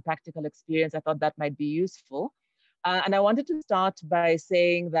based on practical experience. I thought that might be useful. And I wanted to start by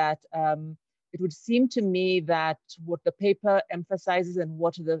saying that it would seem to me that what the paper emphasizes and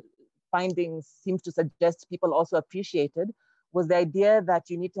what the findings seem to suggest people also appreciated was the idea that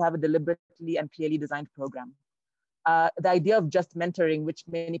you need to have a deliberately and clearly designed program. The idea of just mentoring, which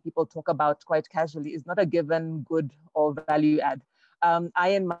many people talk about quite casually, is not a given good or value add. I,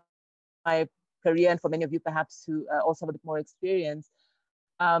 in my career, and for many of you perhaps who also have a bit more experience,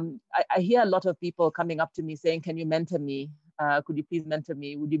 I hear a lot of people coming up to me saying, can you mentor me? Could you please mentor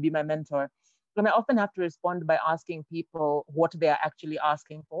me? Would you be my mentor? And I often have to respond by asking people what they are actually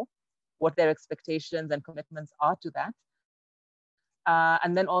asking for, what their expectations and commitments are to that.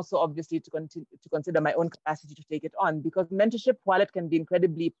 And then also obviously to consider my own capacity to take it on, because mentorship, while it can be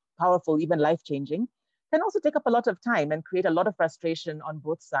incredibly powerful, even life-changing, can also take up a lot of time and create a lot of frustration on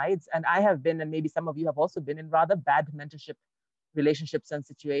both sides. And I have been, and maybe some of you have also been, in rather bad mentorship relationships and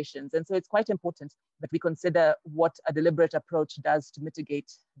situations. And so it's quite important that we consider what a deliberate approach does to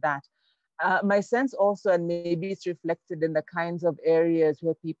mitigate that. My sense also, and maybe it's reflected in the kinds of areas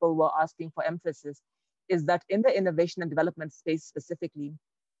where people were asking for emphasis, is that in the innovation and development space specifically,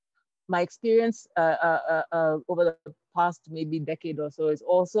 my experience over the past maybe decade or so is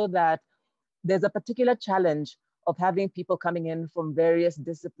also that there's a particular challenge of having people coming in from various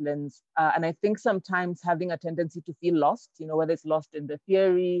disciplines. And I think sometimes having a tendency to feel lost, you know, whether it's lost in the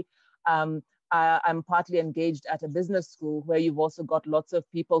theory. I'm partly engaged at a business school where you've also got lots of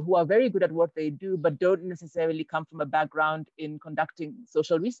people who are very good at what they do, but don't necessarily come from a background in conducting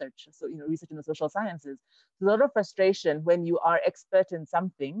social research. So, you know, research in the social sciences. There's a lot of frustration when you are expert in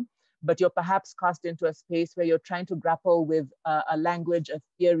something, but you're perhaps cast into a space where you're trying to grapple with a language, a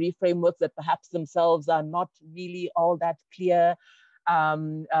theory, frameworks that perhaps themselves are not really all that clear.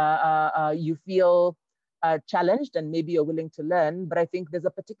 You feel challenged, and maybe you're willing to learn, but I think there's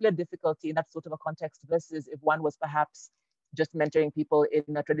a particular difficulty in that sort of a context versus if one was perhaps just mentoring people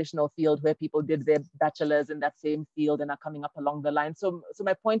in a traditional field where people did their bachelor's in that same field and are coming up along the line. So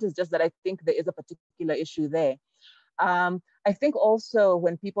my point is just that I think there is a particular issue there. I think also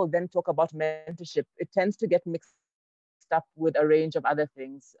when people then talk about mentorship, it tends to get mixed up with a range of other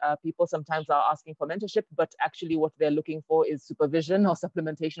things. People sometimes are asking for mentorship, but actually what they're looking for is supervision or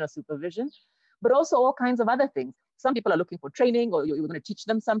supplementation or supervision, but also all kinds of other things. Some people are looking for training, or you're going to teach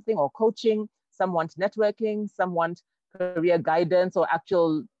them something, or coaching. Some want networking, some want career guidance or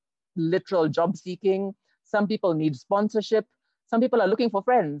actual literal job seeking. Some people need sponsorship. Some people are looking for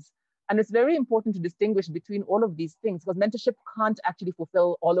friends. And it's very important to distinguish between all of these things, because mentorship can't actually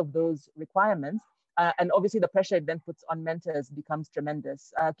fulfill all of those requirements. And obviously the pressure it then puts on mentors becomes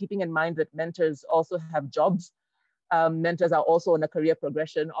tremendous. Keeping in mind that mentors also have jobs. Mentors are also on a career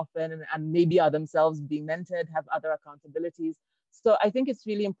progression often, and maybe are themselves being mentored, have other accountabilities. So I think it's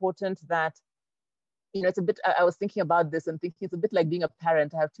really important that, you know, it's a bit, I was thinking about this and thinking it's a bit like being a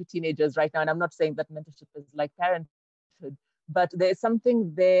parent. I have 2 teenagers right now, and I'm not saying that mentorship is like parenthood, but there's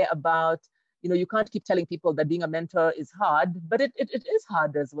something there about, you know, you can't keep telling people that being a mentor is hard, but it is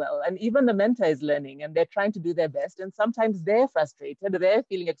hard as well. And even the mentor is learning, and they're trying to do their best. And sometimes they're frustrated, they're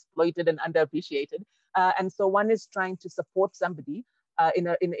feeling exploited and underappreciated. And so one is trying to support somebody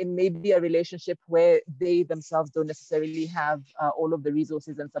in maybe a relationship where they themselves don't necessarily have all of the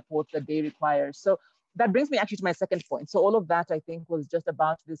resources and support that they require. So that brings me actually to my second point. So all of that, I think, was just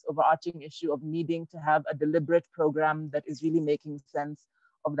about this overarching issue of needing to have a deliberate program that is really making sense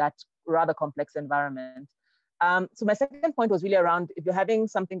of that rather complex environment. So my second point was really around, if you're having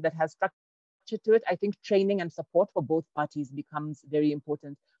something that has structure to it, I think training and support for both parties becomes very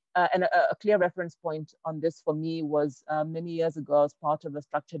important. And a clear reference point on this for me was many years ago as part of a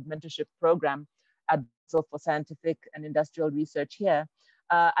structured mentorship program at Brazil for Scientific and Industrial Research here.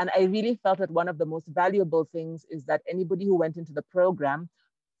 And I really felt that one of the most valuable things is that anybody who went into the program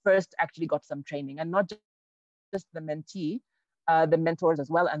first actually got some training, and not just the mentee, the mentors as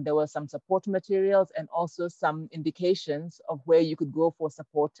well. And there were some support materials and also some indications of where you could go for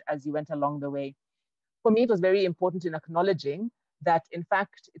support as you went along the way. For me, it was very important in acknowledging that, in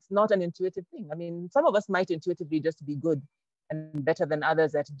fact, it's not an intuitive thing. I mean, some of us might intuitively just be good and better than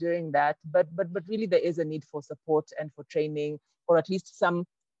others at doing that, but really there is a need for support and for training, or at least some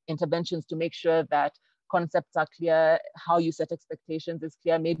interventions to make sure that concepts are clear, how you set expectations is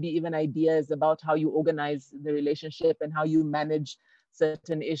clear, maybe even ideas about how you organize the relationship and how you manage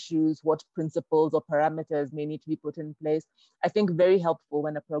certain issues, what principles or parameters may need to be put in place. I think very helpful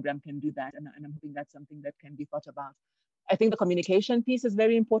when a program can do that, and I'm hoping that's something that can be thought about. I think the communication piece is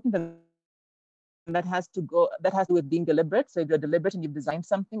very important, and that has to do with being deliberate. So if you're deliberate and you've designed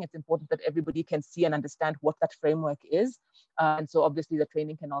something, it's important that everybody can see and understand what that framework is. And so obviously the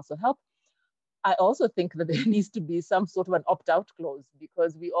training can also help. I also think that there needs to be some sort of an opt-out clause,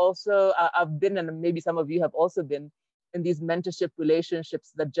 because we also, I've been, and maybe some of you have also been, in these mentorship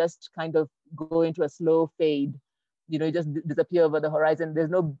relationships that just kind of go into a slow fade. You know, you just disappear over the horizon. There's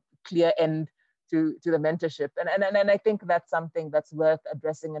no clear end to the mentorship. And I think that's something that's worth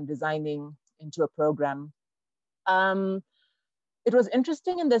addressing and designing into a program. It was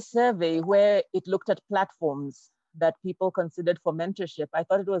interesting in the survey where it looked at platforms that people considered for mentorship. I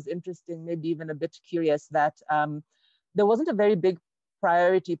thought it was interesting, maybe even a bit curious, that there wasn't a very big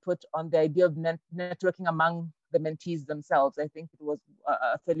priority put on the idea of networking among the mentees themselves. I think it was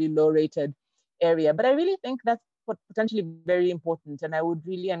a fairly low-rated area, but I really think that's potentially very important, and I would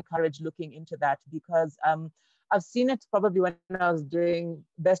really encourage looking into that, because I've seen it probably when I was doing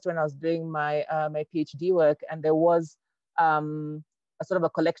my my PhD work, and there was a sort of a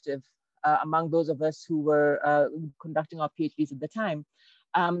collective among those of us who were conducting our PhDs at the time,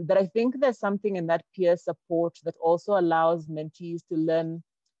 that I think there's something in that peer support that also allows mentees to learn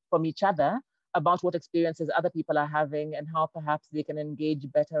from each other about what experiences other people are having and how perhaps they can engage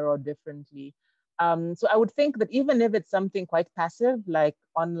better or differently. So I would think that even if it's something quite passive, like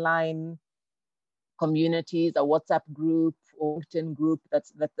online communities, a WhatsApp group or LinkedIn group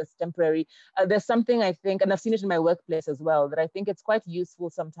that's temporary, there's something I think, and I've seen it in my workplace as well, that I think it's quite useful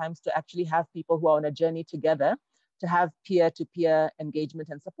sometimes to actually have people who are on a journey together, to have peer-to-peer engagement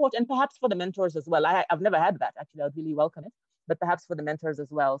and support, and perhaps for the mentors as well. I've never had that, actually. I would really welcome it, but perhaps for the mentors as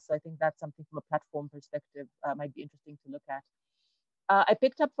well. So I think that's something from a platform perspective might be interesting to look at. I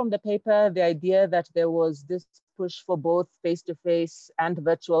picked up from the paper the idea that there was this push for both face-to-face and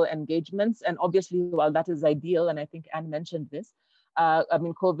virtual engagements. And obviously, while that is ideal, and I think Anne mentioned this, I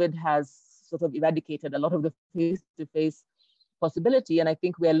mean, COVID has sort of eradicated a lot of the face-to-face possibility. And I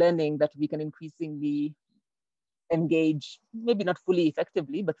think we're learning that we can increasingly engage, maybe not fully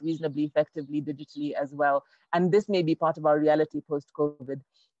effectively, but reasonably effectively digitally as well. And this may be part of our reality post-COVID.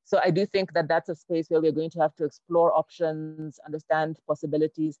 So I do think that that's a space where we're going to have to explore options, understand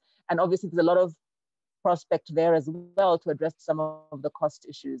possibilities. And obviously there's a lot of prospect there as well to address some of the cost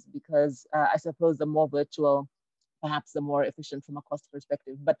issues, because I suppose the more virtual, perhaps the more efficient from a cost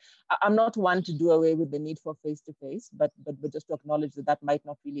perspective. But I'm not one to do away with the need for face-to-face, but just to acknowledge that that might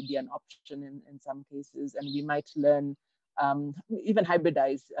not really be an option in some cases, and we might learn, even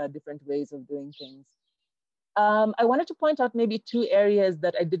hybridize different ways of doing things. I wanted to point out maybe two areas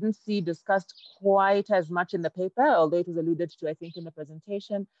that I didn't see discussed quite as much in the paper, although it was alluded to, I think, in the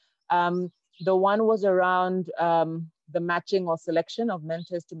presentation. The one was around the matching or selection of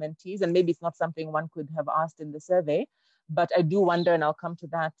mentors to mentees, and maybe it's not something one could have asked in the survey, but I do wonder, and I'll come to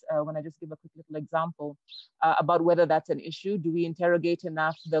that when I just give a quick little example about whether that's an issue. Do we interrogate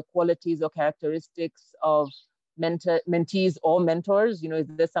enough the qualities or characteristics of mentees or mentors? You know, is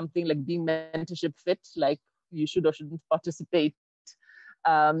there something like being mentorship fit, like you should or shouldn't participate?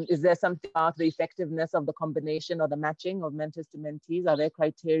 Is there something about the effectiveness of the combination or the matching of mentors to mentees? Are there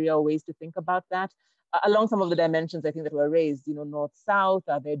criteria or ways to think about that? Along some of the dimensions I think that were raised, you know, north-south,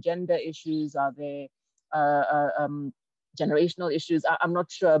 are there gender issues? Are there generational issues? I'm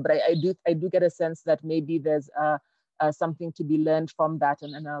not sure, but I do get a sense that maybe there's something to be learned from that,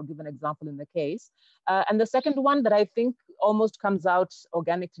 and I'll give an example in the case. And the second one that I think almost comes out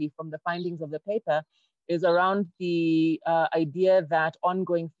organically from the findings of the paper is around the idea that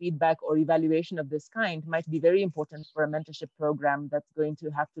ongoing feedback or evaluation of this kind might be very important for a mentorship program that's going to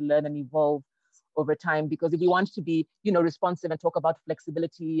have to learn and evolve over time. Because if we want to be, you know, responsive and talk about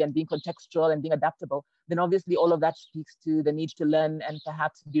flexibility and being contextual and being adaptable, then obviously all of that speaks to the need to learn and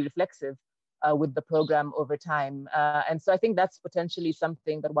perhaps be reflexive with the program over time. And so I think that's potentially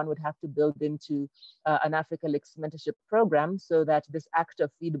something that one would have to build into an AfricaLix mentorship program, so that this act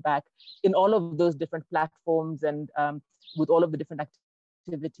of feedback in all of those different platforms and with all of the different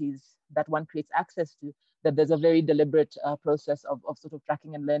activities that one creates access to, that there's a very deliberate process of sort of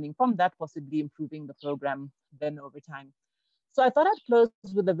tracking and learning from that, possibly improving the program then over time. So I thought I'd close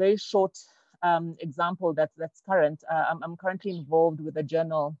with a very short example that's current. I'm currently involved with a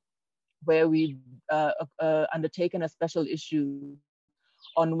journal where we've undertaken a special issue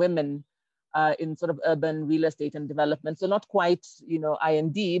on women in sort of urban real estate and development. So not quite, you know,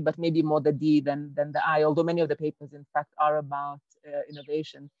 IND, but maybe more the D than the I, although many of the papers, in fact, are about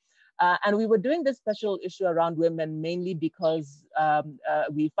innovation. And we were doing this special issue around women mainly because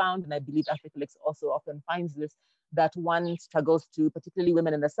we found, and I believe AfricaLix also often finds this, that one struggles to, particularly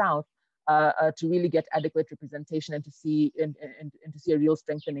women in the South, to really get adequate representation and to see a real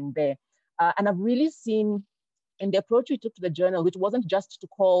strengthening there. And I've really seen in the approach we took to the journal, which wasn't just to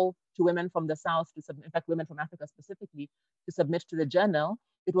call to women from the South to submit, in fact, women from Africa specifically, to submit to the journal,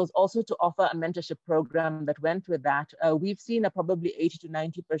 it was also to offer a mentorship program that went with that. We've seen a probably 80 to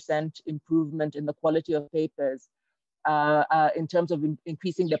 90% improvement in the quality of papers in terms of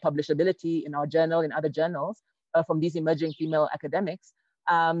increasing their publishability in our journal, in other journals, from these emerging female academics.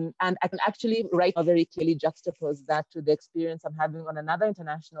 And I can actually very clearly juxtapose that to the experience I'm having on another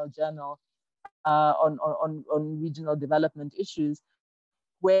international journal on regional development issues,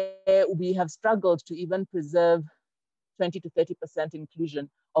 where we have struggled to even preserve 20 to 30% inclusion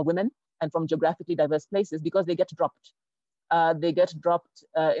of women and from geographically diverse places, because they get dropped. They get dropped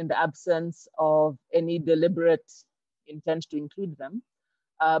in the absence of any deliberate intent to include them,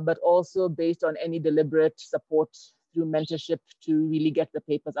 but also based on any deliberate support through mentorship to really get the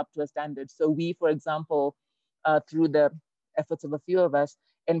papers up to a standard. So we, for example, through the efforts of a few of us,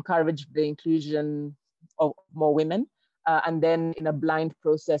 encouraged the inclusion of more women. And then in a blind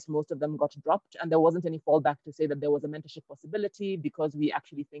process, most of them got dropped, and there wasn't any fallback to say that there was a mentorship possibility, because we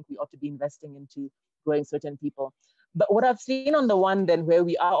actually think we ought to be investing into growing certain people. But what I've seen on the one then where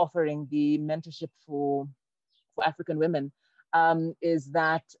we are offering the mentorship for African women is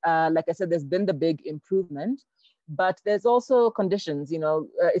that, like I said, there's been the big improvement, but there's also conditions. You know,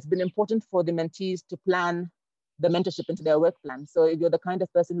 it's been important for the mentees to plan the mentorship into their work plan. So if you're the kind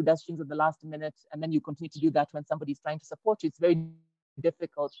of person who does things at the last minute and then you continue to do that when somebody's trying to support you, it's very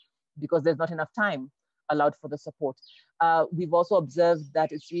difficult because there's not enough time allowed for the support. We've also observed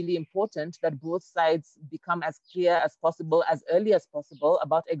that it's really important that both sides become as clear as possible, as early as possible,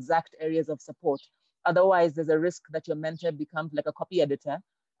 about exact areas of support. Otherwise, there's a risk that your mentor becomes like a copy editor,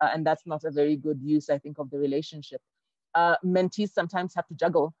 and that's not a very good use, I think, of the relationship. Mentees sometimes have to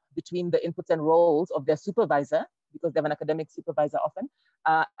juggle between the inputs and roles of their supervisor, because they have an academic supervisor often,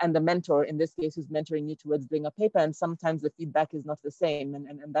 and the mentor, in this case, who's mentoring you towards doing a paper, and sometimes the feedback is not the same,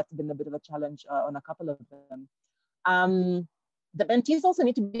 and that's been a bit of a challenge on a couple of them. The mentees also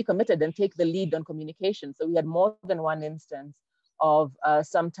need to be committed and take the lead on communication. So we had more than one instance of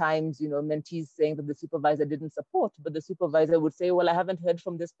sometimes, you know, mentees saying that the supervisor didn't support, but the supervisor would say, well, I haven't heard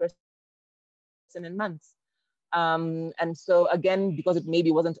from this person person in months. And so again, because it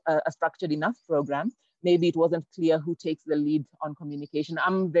maybe wasn't a structured enough program, maybe it wasn't clear who takes the lead on communication.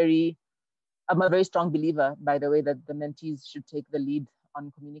 I'm a very strong believer, by the way, that the mentees should take the lead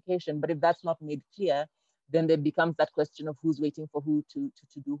on communication. But if that's not made clear, then there becomes that question of who's waiting for who to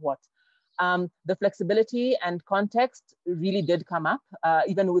do what. The flexibility and context really did come up.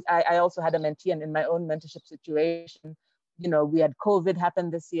 Even with, I also had a mentee, and in my own mentorship situation, you know, we had COVID happen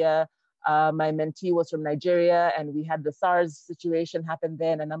this year. My mentee was from Nigeria, and we had the SARS situation happen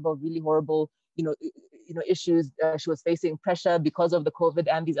there, and a number of really horrible, issues. She was facing pressure because of the COVID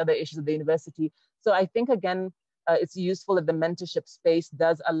and these other issues at the university. So I think, again, it's useful that the mentorship space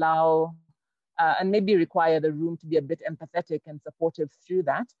does allow and maybe require the room to be a bit empathetic and supportive through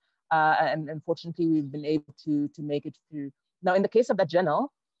that. And unfortunately, we've been able to make it through. Now, in the case of that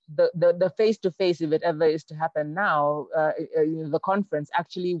journal, the face-to-face, if it ever is to happen now, the conference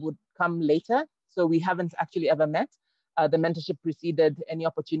actually would come later. So we haven't actually ever met. The mentorship preceded any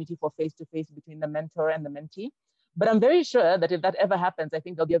opportunity for face-to-face between the mentor and the mentee. But I'm very sure that if that ever happens, I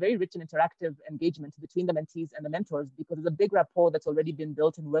think there'll be a very rich and interactive engagement between the mentees and the mentors, because there's a big rapport that's already been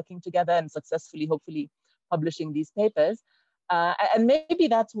built in working together and successfully, hopefully, publishing these papers. And maybe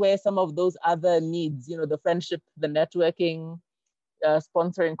that's where some of those other needs, the friendship, the networking,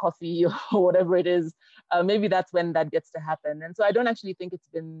 sponsoring coffee or whatever it is, maybe that's when that gets to happen. And so I don't actually think it's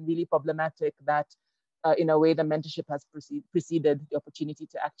been really problematic that in a way the mentorship has preceded the opportunity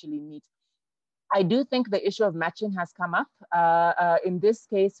to actually meet. I do think the issue of matching has come up. In this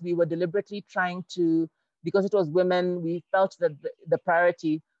case, we were deliberately trying to, because it was women, we felt that the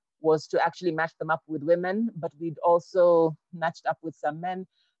priority was to actually match them up with women, but we'd also matched up with some men.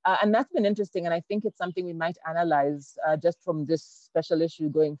 And that's been interesting. And I think it's something we might analyze just from this special issue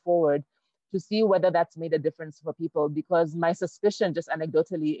going forward to see whether that's made a difference for people, because my suspicion, just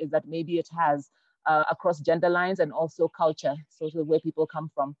anecdotally, is that maybe it has across gender lines and also culture, sort of where people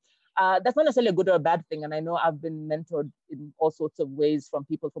come from. That's not necessarily a good or a bad thing. And I know I've been mentored in all sorts of ways from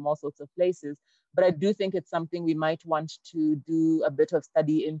people from all sorts of places, but I do think it's something we might want to do a bit of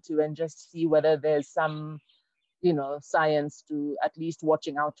study into and just see whether there's some, science to at least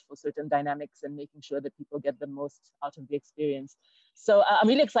watching out for certain dynamics and making sure that people get the most out of the experience. So I'm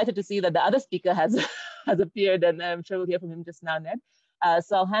really excited to see that the other speaker has appeared, and I'm sure we'll hear from him just now, Ned.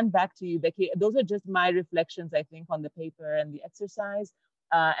 So I'll hand back to you, Becky. Those are just my reflections, I think, on the paper and the exercise.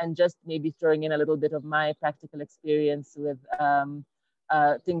 And just maybe throwing in a little bit of my practical experience with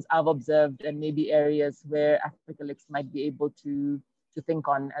things I've observed and maybe areas where AfricaLix might be able to think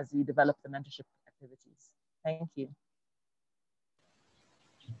on as we develop the mentorship activities. Thank you.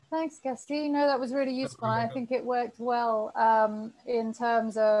 Thanks, Gasti. No, that was really useful. I think it worked well in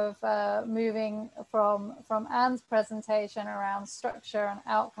terms of moving from Anne's presentation around structure and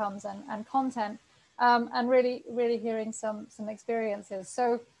outcomes and content. And really hearing some experiences.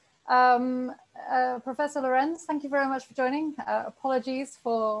 So Professor Lorenz, thank you very much for joining. Apologies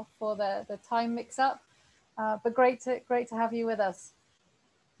for the time mix up, but great to have you with us.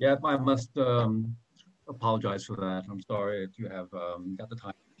 Yeah, I must apologize for that. I'm sorry if you have got the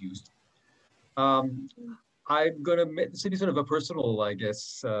time confused. I'm going to see sort of a personal, I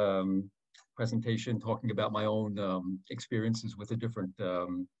guess, presentation talking about my own experiences with the different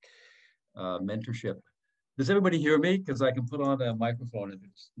mentorship. Does everybody hear me? Because I can put on a microphone if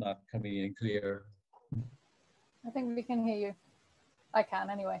it's not coming in clear. I think we can hear you. I can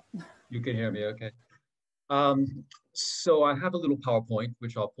anyway. You can hear me, okay. So I have a little PowerPoint,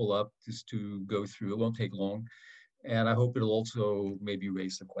 which I'll pull up just to go through. It won't take long. And I hope it'll also maybe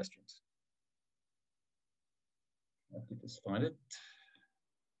raise some questions. I have to just find it.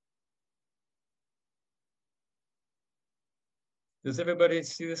 Does everybody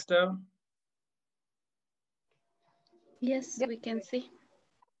see this now? Yes, we can see.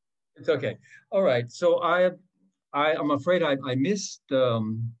 It's okay. All right. So I'm afraid I missed, there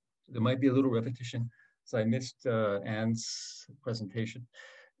might be a little repetition. So I missed Anne's presentation.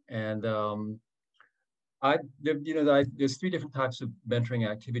 And there's 3 different types of mentoring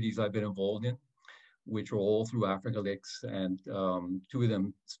activities I've been involved in, which are all through AfricaLix, and 2 of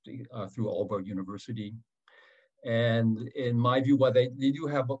them through Aalborg University. And in my view, while they do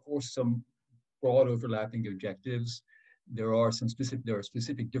have, of course, some broad overlapping objectives, there are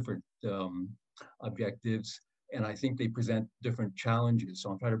specific different objectives, and I think they present different challenges. So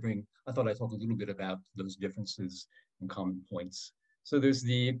I'm trying to I thought I'd talk a little bit about those differences and common points. So there's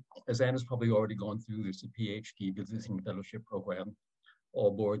as Anna's probably already gone through, there's the PhD Visiting Fellowship Program.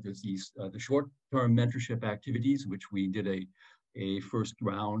 Aalborg, there's the short-term mentorship activities, which we did a first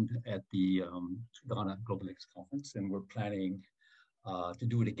round at the Ghana Global X Conference, and we're planning to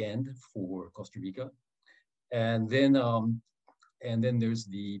do it again for Costa Rica. And then there's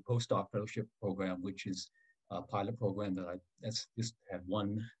the postdoc fellowship program, which is a pilot program that's just had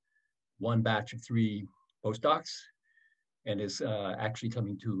one batch of 3 postdocs, and is actually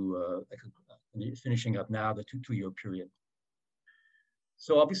coming to finishing up now the two-year period.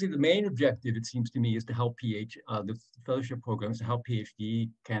 So obviously the main objective, it seems to me, is to help the fellowship programs to help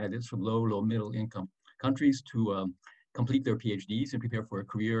PhD candidates from low, middle income countries to complete their PhDs and prepare for a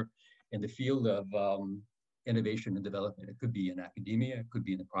career in the field of innovation and development. It could be in academia, it could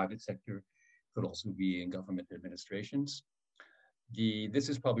be in the private sector, it could also be in government administrations. This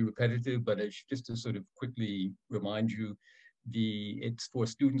is probably repetitive, but it's just to sort of quickly remind you, it's for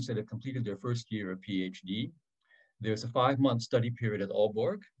students that have completed their first year of PhD. There's a 5-month study period at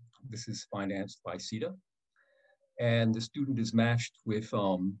Aalborg. This is financed by CETA. And the student is matched with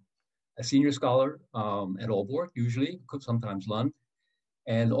a senior scholar at Aalborg, usually, sometimes Lund,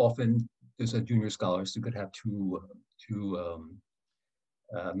 and often there's a junior scholar, so you could have two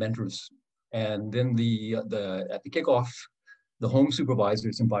mentors. And then at the kickoff, the home supervisor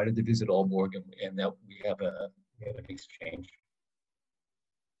is invited to visit Aalborg, and that we have an exchange.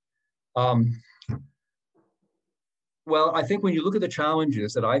 Well, I think when you look at the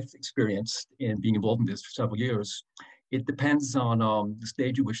challenges that I've experienced in being involved in this for several years, it depends on the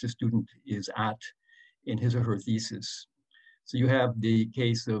stage at which the student is at in his or her thesis. So you have the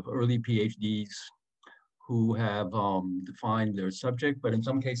case of early PhDs who have defined their subject, but in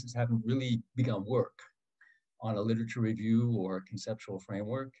some cases haven't really begun work on a literature review or a conceptual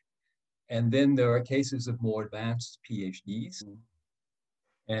framework. And then there are cases of more advanced PhDs,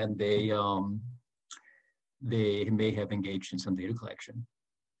 and they may have engaged in some data collection.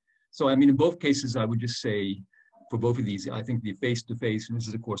 So, I mean, in both cases, I would just say, for both of these, I think the face-to-face, and this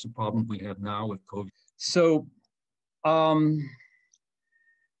is, of course, a problem we have now with COVID. So, I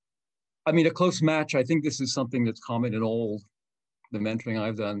mean, a close match, I think this is something that's common in all the mentoring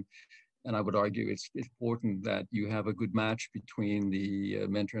I've done. And I would argue it's important that you have a good match between the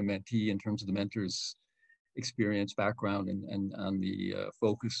mentor and mentee in terms of the mentor's experience, background, and the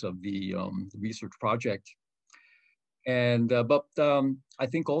focus of the research project. And but I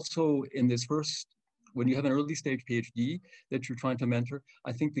think also in this first, when you have an early stage PhD that you're trying to mentor,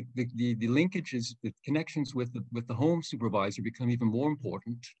 I think the linkages, the connections with the home supervisor become even more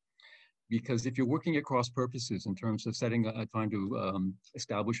important, because if you're working at cross purposes in terms of trying to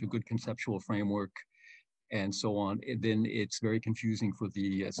establish a good conceptual framework and so on, then it's very confusing for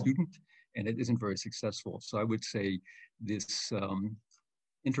the student, and it isn't very successful. So I would say this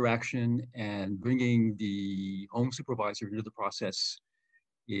interaction and bringing the home supervisor into the process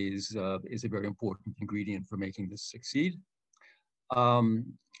is a very important ingredient for making this succeed.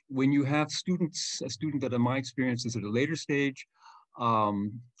 When you have a student that in my experience is at a later stage,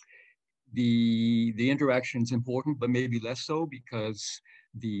 the interaction is important, but maybe less so, because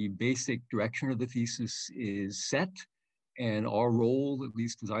the basic direction of the thesis is set. And our role, at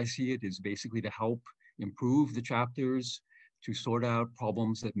least as I see it, is basically to help improve the chapters, to sort out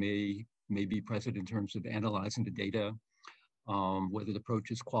problems that may be present in terms of analyzing the data, whether the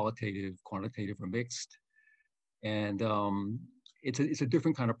approach is qualitative, quantitative, or mixed. And it's a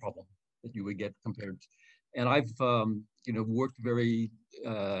different kind of problem that you would get compared. And I've worked very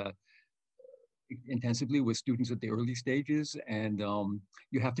intensively with students at the early stages, and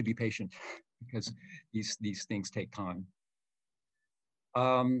you have to be patient because these things take time.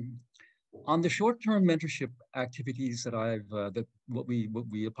 On the short-term mentorship activities that what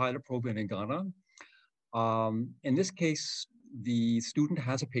we applied a program in Ghana. In this case, the student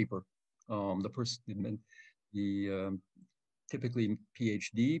has a paper. Typically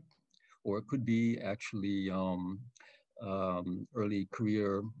PhD, or it could be actually early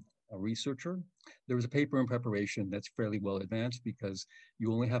career researcher. There is a paper in preparation that's fairly well advanced, because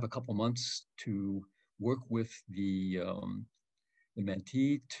you only have a couple months to work with the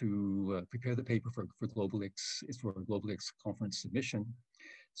mentee to prepare the paper for a GlobalX conference submission.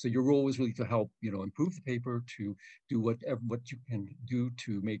 So your role is really to help, improve the paper, to do what you can do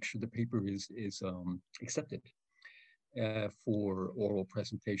to make sure the paper is accepted for oral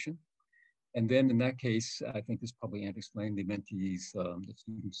presentation. And then in that case, I think this probably Anne explained, the mentees, the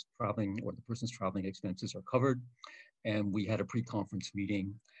students traveling or the person's traveling expenses are covered. And we had a pre-conference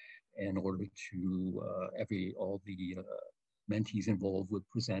meeting in order to all the mentees involved would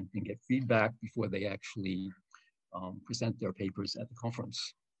present and get feedback before they actually present their papers at the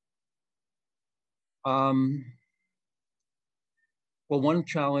conference. Well, one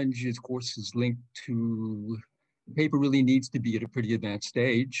challenge, of course, is linked to the paper really needs to be at a pretty advanced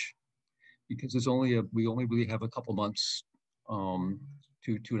stage, because we only really have a couple months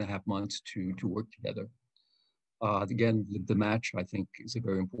two and a half months to work together. Again, the match, I think, is a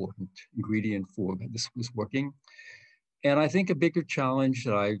very important ingredient for this working. And I think a bigger challenge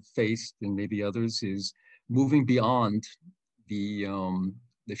that I've faced, and maybe others, is moving beyond the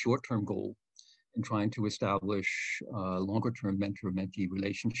short-term goal and trying to establish a longer-term mentor-mentee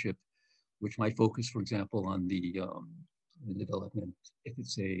relationship, which might focus, for example, on the development. If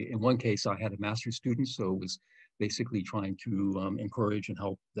it's in one case, I had a master's student, so it was basically trying to encourage and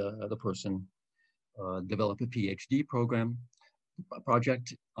help the person develop a PhD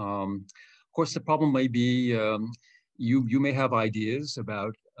project. Of course, the problem may be you may have ideas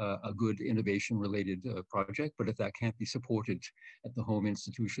about a good innovation-related project, but if that can't be supported at the home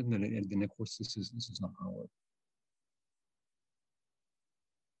institution, then of course this is not going to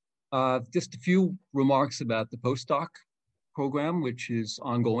work. Just a few remarks about the postdoc program, which is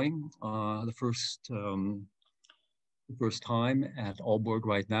ongoing. The first time at Aalborg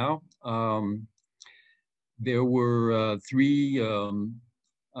right now. There were three.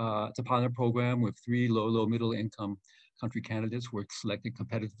 It's a pilot program with 3 low, middle income country candidates were selected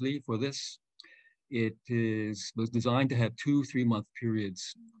competitively for this. It was designed to have 2 3-month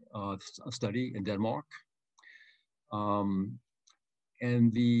periods of study in Denmark.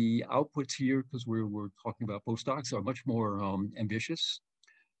 And the outputs here, because we're talking about postdocs, are much more ambitious,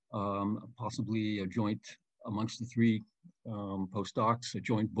 possibly a joint amongst the 3 postdocs, a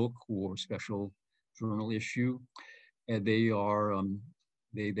joint book or special journal issue. And they are,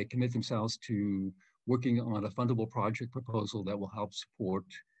 they commit themselves to working on a fundable project proposal that will help support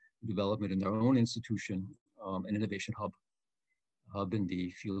development in their own institution, an innovation hub in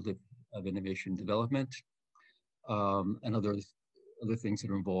the field of innovation development. And other things that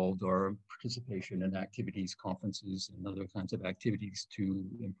are involved are participation in activities, conferences, and other kinds of activities to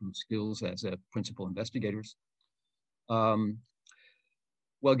improve skills as principal investigators.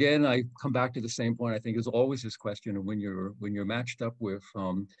 Well, again, I come back to the same point. I think there's always this question of when you're matched up with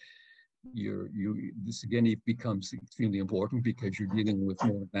this again, it becomes extremely important because you're dealing with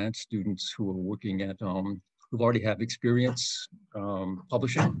more advanced students who are working at who already have experience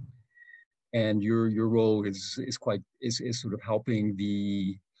publishing, and your role is sort of helping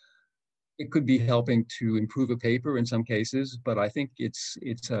it could be helping to improve a paper in some cases, but I think it's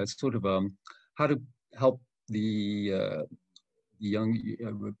sort of how to help the young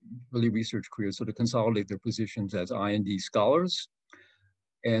early research careers sort of consolidate their positions as I&D scholars.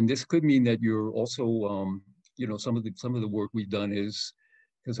 And this could mean that you're also, some of the work we've done is,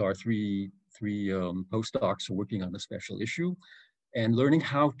 because our three postdocs are working on a special issue, and learning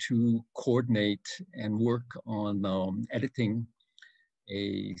how to coordinate and work on editing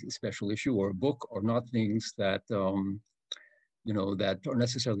a special issue or a book are not things that, that are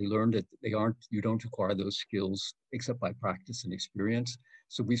necessarily learned. That you don't acquire those skills except by practice and experience.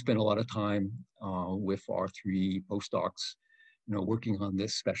 So we spent a lot of time with our 3 postdocs, working on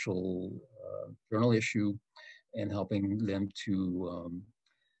this special journal issue and helping them to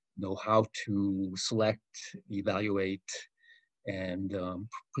know how to select, evaluate, and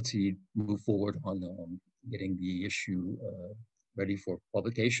move forward on getting the issue ready for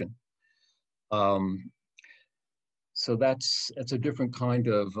publication. So that's a different kind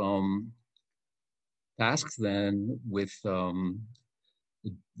of task than with the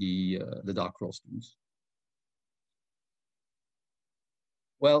doctoral students.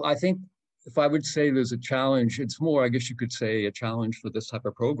 Well, I think if I would say there's a challenge, it's more, I guess you could say, a challenge for this type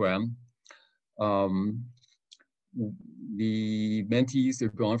of program. The mentees, they're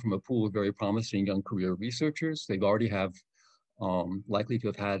drawn from a pool of very promising young career researchers. They've already have likely to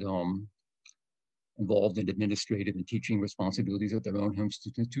have had involved in administrative and teaching responsibilities at their own home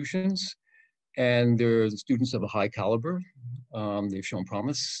institutions. And they're the students of a high caliber. They've shown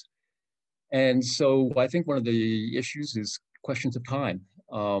promise. And so I think one of the issues is questions of time.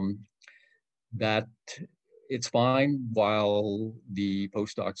 That it's fine while the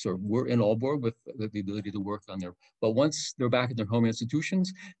postdocs were in Aalborg with the ability to work on their, but once they're back in their home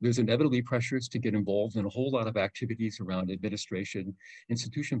institutions, there's inevitably pressures to get involved in a whole lot of activities around administration,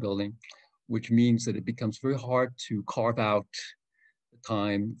 institution building, which means that it becomes very hard to carve out the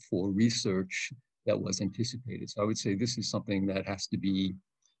time for research that was anticipated. So I would say this is something that has to be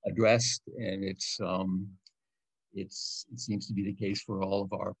addressed, and it seems to be the case for all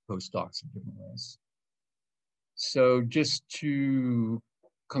of our postdocs in different ways. So just to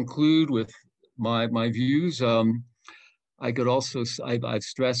conclude with my views, I could also, I've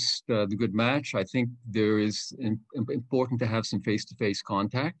stressed the good match. I think there is important to have some face-to-face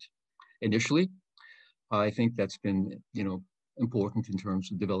contact initially. I think that's been, important in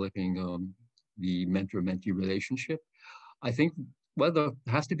terms of developing the mentor-mentee relationship. I think, well, there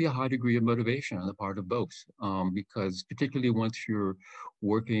has to be a high degree of motivation on the part of both, because particularly once you're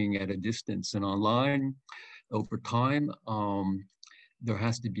working at a distance and online over time, there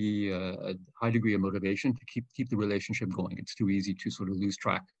has to be a high degree of motivation to keep the relationship going. It's too easy to sort of lose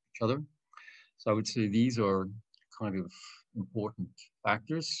track of each other. So I would say these are kind of important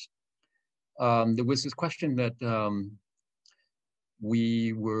factors. There was this question that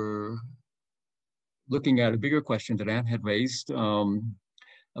we were looking at, a bigger question that Anne had raised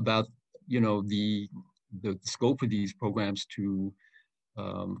about, the scope of these programs to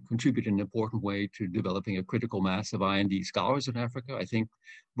contribute in an important way to developing a critical mass of I&D scholars in Africa. I think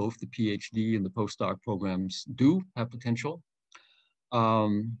both the PhD and the postdoc programs do have potential.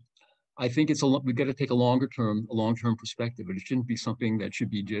 I think we've got to take a long-term perspective, but it shouldn't be something that should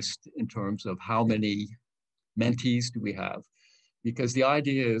be just in terms of how many mentees do we have, because the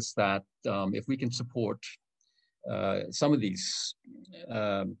idea is that if we can support some of these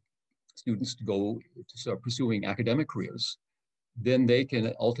students to start pursuing academic careers, then they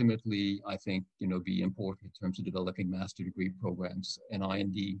can ultimately, I think, be important in terms of developing master degree programs and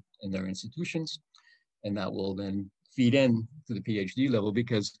I&D in their institutions, and that will then feed in to the PhD level.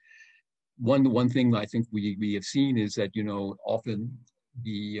 Because one thing I think we have seen is that often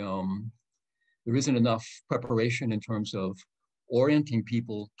there isn't enough preparation in terms of orienting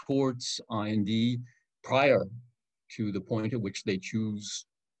people towards I&D prior to the point at which they choose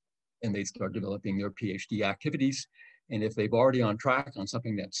and they start developing their PhD activities. And if they've already on track on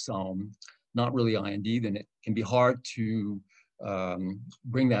something that's not really I&D, then it can be hard to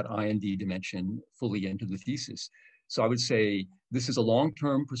bring that I&D dimension fully into the thesis. So I would say this is a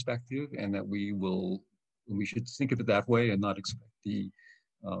long-term perspective, and that we should think of it that way and not expect the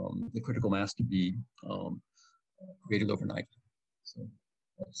critical mass to be created overnight. So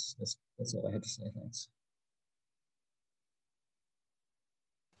that's all I had to say. Thanks.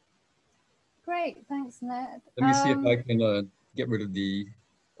 Great, thanks, Ned. Let me see if I can get rid of the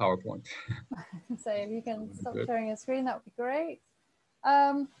PowerPoint. So if you can stop sharing your screen, that would be great.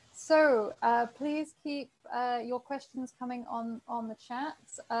 Please keep your questions coming on the chat.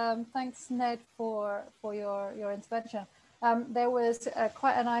 Thanks, Ned, for your intervention. There was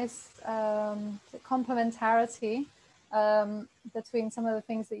quite a nice complementarity between some of the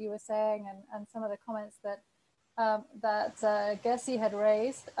things that you were saying and some of the comments that Gessie had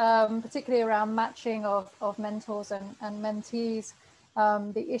raised, particularly around matching of mentors and mentees.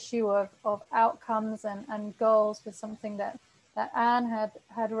 The issue of outcomes and goals was something that Anne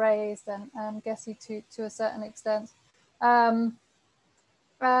had raised, and Gessie to a certain extent. I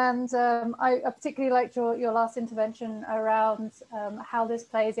particularly liked your last intervention around how this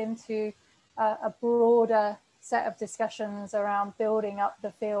plays into a broader set of discussions around building up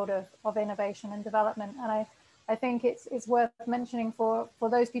the field of innovation and development. And I think it's worth mentioning for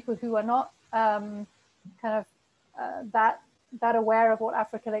those people who are not that aware of what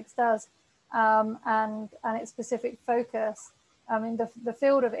AfricaLix does and its specific focus. I mean, the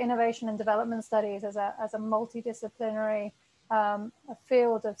field of innovation and development studies as a multidisciplinary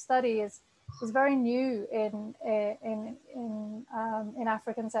field of study is very new in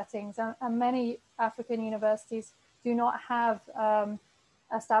African settings, and many African universities do not have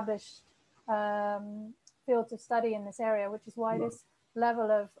established fields of study in this area, which is why this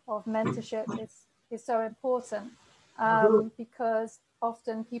level of mentorship is so important, because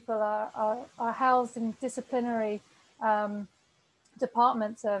often people are housed in disciplinary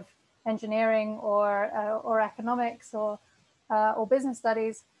departments of engineering or economics or business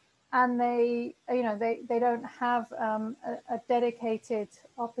studies, and they don't have a dedicated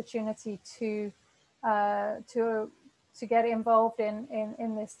opportunity to get involved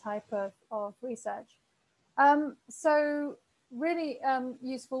in this type of research. So really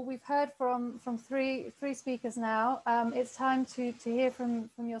useful. We've heard from three speakers now. It's time to hear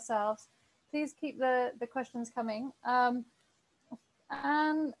from yourselves. Please keep the questions coming.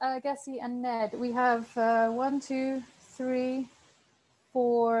 And Gessie and Ned, we have 1, 2, 3,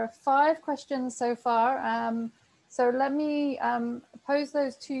 4, 5 questions so far. So let me pose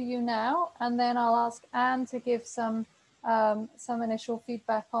those to you now, and then I'll ask Anne to give some initial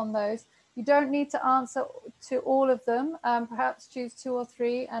feedback on those. You don't need to answer to all of them. Perhaps choose 2 or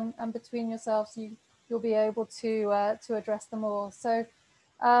 3, and between yourselves, you'll be able to address them all. So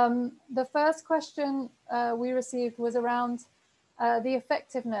the first question we received was around the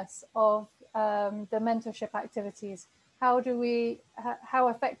effectiveness of the mentorship activities. How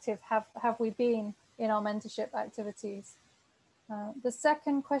effective have we been in our mentorship activities? The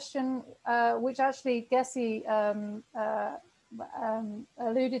second question, which actually Gessie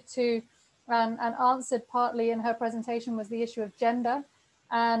alluded to, and answered partly in her presentation was the issue of gender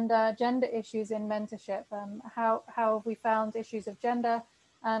and gender issues in mentorship. How have we found issues of gender,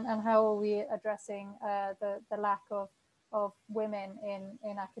 and how are we addressing the lack of women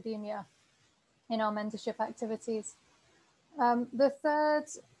in academia in our mentorship activities? The third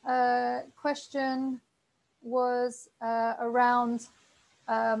question was around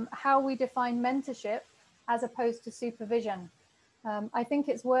how we define mentorship as opposed to supervision. I think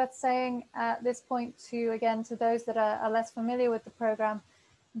it's worth saying at this point to those that are less familiar with the program,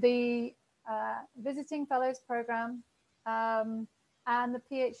 the Visiting Fellows program and the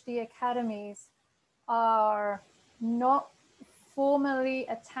PhD academies are not formally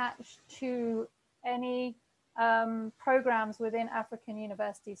attached to any programs within African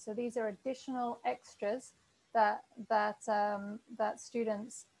universities. So these are additional extras that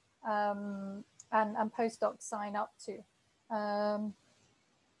students and postdocs sign up to.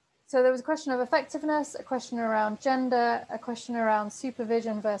 So there was a question of effectiveness, a question around gender, a question around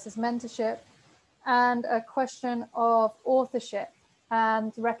supervision versus mentorship, and a question of authorship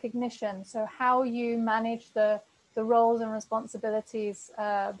and recognition. So how you manage the roles and responsibilities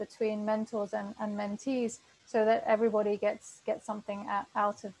between mentors and mentees, so that everybody gets something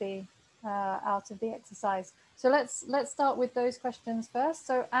out of the exercise. So let's start with those questions first.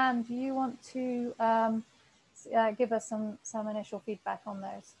 So Anne, do you want to give us some initial feedback on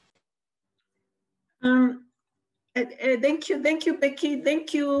those? Thank you, Becky.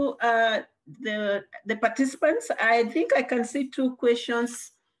 Thank you, the participants. I think I can see two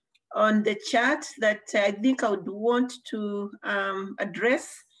questions on the chat that I think I would want to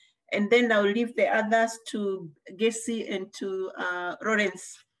address, and then I'll leave the others to Gessie and to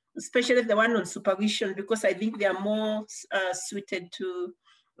Lawrence, especially the one on supervision, because I think they are more suited to,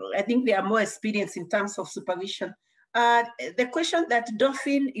 I think they are more experienced in terms of supervision. The question that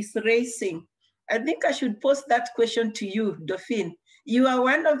Dauphine is raising, I think I should pose that question to you, Dauphine. You are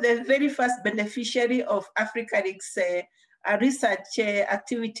one of the very first beneficiary of AfricaLeaks research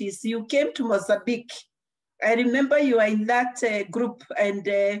activities. You came to Mozambique. I remember you are in that group, and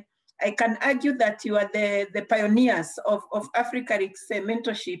I can argue that you are the pioneers of AfricaLeaks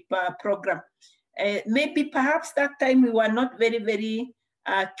mentorship program. Maybe perhaps that time we were not very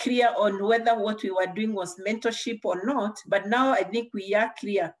clear on whether what we were doing was mentorship or not, but now I think we are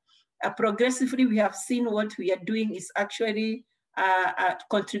clear. Progressively, we have seen what we are doing is actually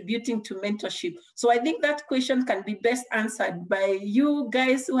contributing to mentorship. So I think that question can be best answered by you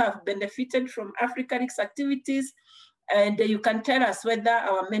guys who have benefited from AfricaLeaks activities, and you can tell us whether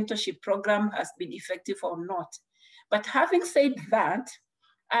our mentorship program has been effective or not. But having said that,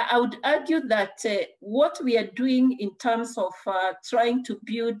 I would argue that what we are doing in terms of trying to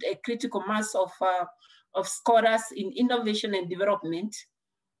build a critical mass of scholars in innovation and development,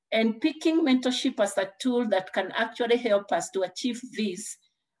 and picking mentorship as a tool that can actually help us to achieve this,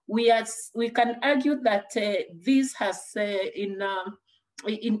 we can argue that this has, in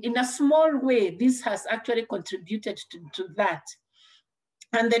a small way, this has actually contributed to that.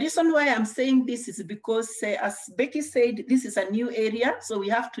 And the reason why I'm saying this is because, as Becky said, this is a new area, so we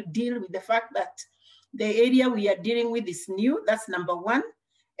have to deal with the fact that the area we are dealing with is new. That's number one.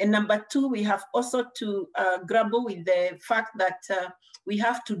 And number two, we have also to grapple with the fact that we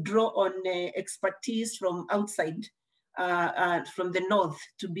have to draw on expertise from outside, from the north,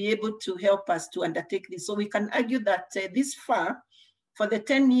 to be able to help us to undertake this. So we can argue that this far, for the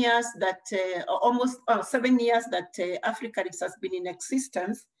 10 years that, almost 7 years that AfricaLeaks has been in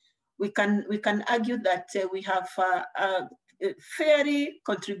existence, we can argue that we have fairly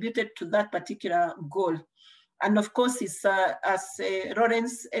contributed to that particular goal. And of course, it's, as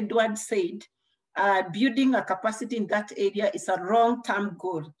Lawrence Edward said, building a capacity in that area is a long-term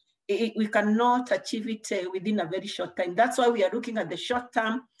goal. We cannot achieve it within a very short time. That's why we are looking at the short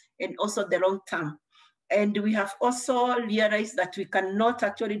term and also the long term. And we have also realized that we cannot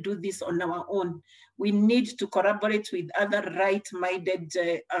actually do this on our own. We need to collaborate with other right-minded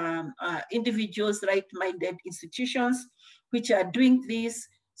individuals, right-minded institutions, which are doing this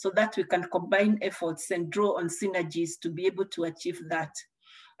so that we can combine efforts and draw on synergies to be able to achieve that.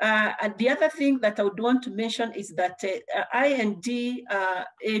 And the other thing that I would want to mention is that I&D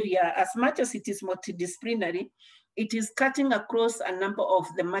area, as much as it is multidisciplinary, it is cutting across a number of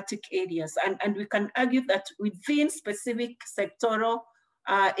thematic areas. And we can argue that within specific sectoral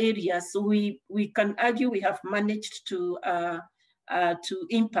areas, we can argue we have managed to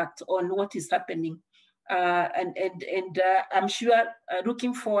impact on what is happening. And I'm sure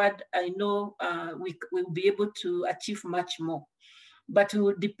looking forward, I know we'll be able to achieve much more. but it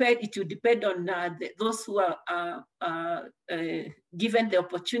will depend on those who are given the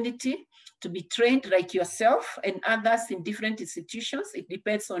opportunity to be trained, like yourself and others in different institutions. It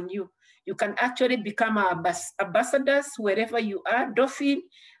depends on you. You can actually become ambassadors wherever you are. Dauphin,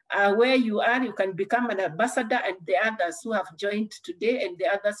 where you are, you can become an ambassador, and the others who have joined today and the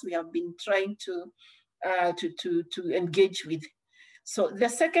others we have been trying to engage with. So the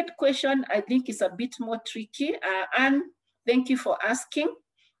second question, I think, is a bit more tricky. Anne, thank you for asking.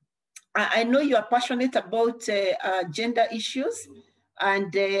 I know you are passionate about gender issues,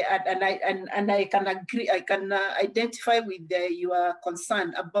 and I can agree. I can identify with your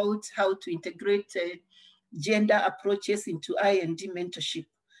concern about how to integrate gender approaches into I&D mentorship.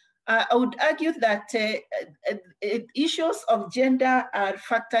 I would argue that issues of gender are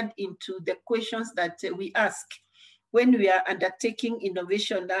factored into the questions that we ask when we are undertaking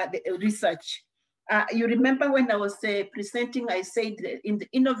innovation research. You remember when I was presenting, I said in the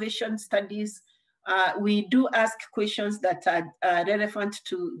innovation studies, we do ask questions that are relevant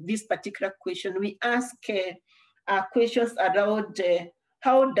to this particular question. We ask questions around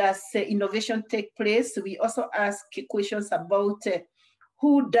how does innovation take place. We also ask questions about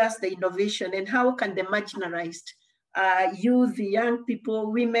who does the innovation and how can the marginalized youth, young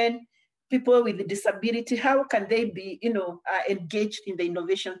people, women, people with disability, how can they be, engaged in the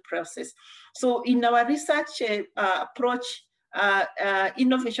innovation process? So in our research approach,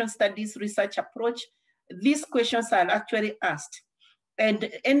 innovation studies research approach, these questions are actually asked.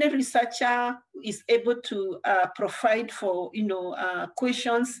 And any researcher is able to provide for,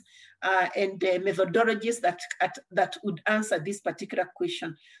 questions and methodologies that would answer this particular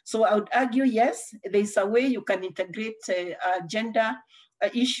question. So I would argue, yes, there's a way you can integrate gender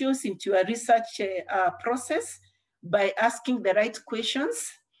issues into a research process by asking the right questions,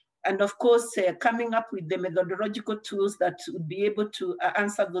 and of course, coming up with the methodological tools that would be able to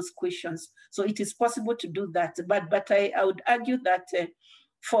answer those questions. So it is possible to do that. But I would argue that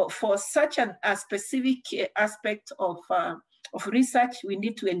for such a specific aspect of research, we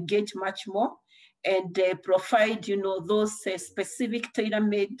need to engage much more and provide, those specific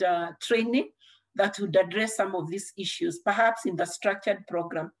tailor-made training that would address some of these issues, perhaps in the structured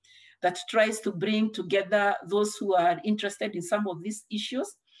program that tries to bring together those who are interested in some of these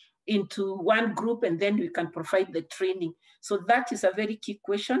issues into one group, and then we can provide the training. So that is a very key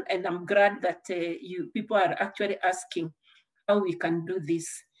question, and I'm glad that people are actually asking how we can do this.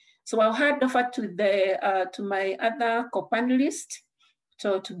 So I'll hand over to my other co-panelists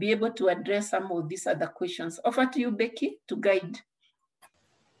to be able to address some of these other questions. Over to you, Becky, to guide.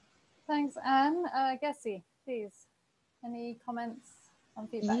 Thanks, Anne. Gessie, please, any comments on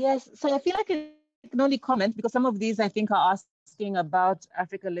feedback? Yes, so I feel like I can only comment because some of these I think are asking about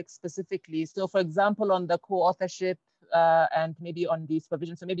Africa Leaks specifically. So for example, on the co-authorship and maybe on the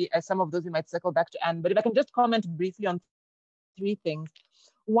supervision, so maybe some of those we might circle back to Anne, but if I can just comment briefly on 3 things.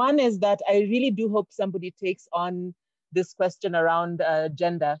 One is that I really do hope somebody takes on this question around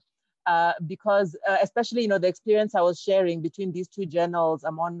gender, because especially, the experience I was sharing between these 2 journals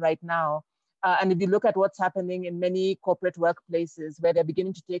I'm on right now, and if you look at what's happening in many corporate workplaces where they're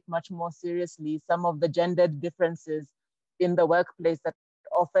beginning to take much more seriously some of the gendered differences in the workplace that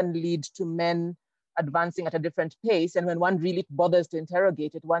often lead to men advancing at a different pace. And when one really bothers to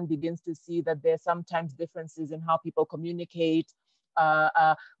interrogate it, one begins to see that there are sometimes differences in how people communicate.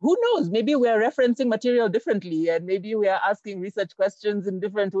 Who knows, maybe we're referencing material differently, and maybe we are asking research questions in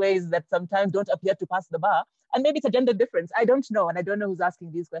different ways that sometimes don't appear to pass the bar. And maybe it's a gender difference. I don't know, and I don't know who's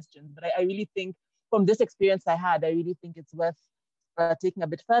asking these questions, but I really think from this experience I had, I really think it's worth taking a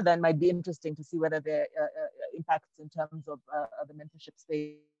bit further, and might be interesting to see whether there are impacts in terms of the mentorship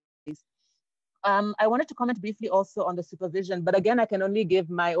space. I wanted to comment briefly also on the supervision, but again, I can only give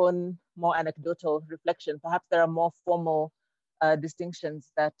my own more anecdotal reflection. Perhaps there are more formal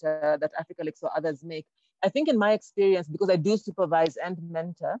distinctions that Africa Leaks or others make. I think in my experience, because I do supervise and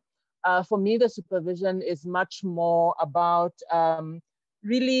mentor, for me, the supervision is much more about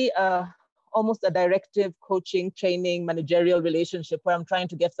really almost a directive, coaching, training, managerial relationship where I'm trying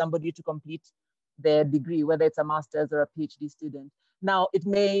to get somebody to complete their degree, whether it's a master's or a PhD student. Now, it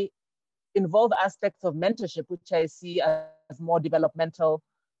may involve aspects of mentorship, which I see as more developmental,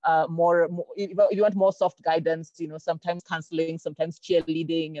 more if you want more soft guidance, sometimes counseling, sometimes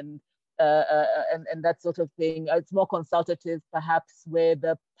cheerleading, and that sort of thing. It's more consultative, perhaps, where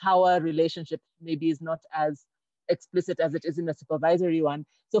the power relationship maybe is not as explicit as it is in a supervisory one.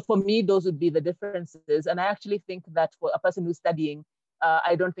 So for me, those would be the differences. And I actually think that for a person who's studying,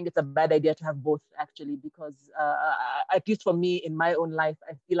 I don't think it's a bad idea to have both, actually, because at least for me in my own life,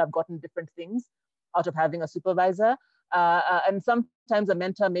 I feel I've gotten different things out of having a supervisor. And sometimes a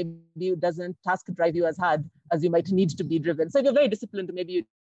mentor maybe doesn't task drive you as hard as you might need to be driven. So if you're very disciplined, maybe you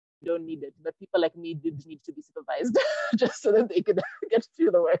don't need it. But people like me did need to be supervised just so that they could get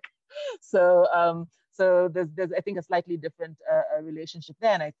through the work. So so there's I think a slightly different relationship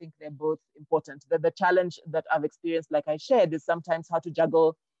there, and I think they're both important. The challenge that I've experienced, like I shared, is sometimes how to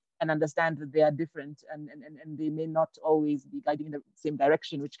juggle and understand that they are different, and they may not always be guiding in the same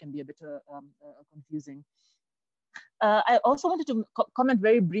direction, which can be a bit confusing. I also wanted to comment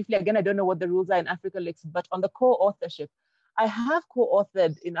very briefly, again, I don't know what the rules are in Africa Licks, but on the co-authorship. I have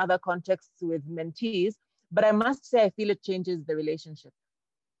co-authored in other contexts with mentees, but I must say I feel it changes the relationship.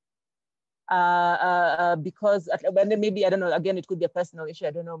 Because maybe, I don't know, again, it could be a personal issue.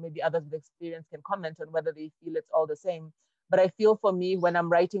 I don't know, maybe others with experience can comment on whether they feel it's all the same. But I feel for me, when I'm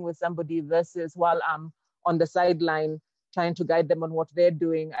writing with somebody versus while I'm on the sideline trying to guide them on what they're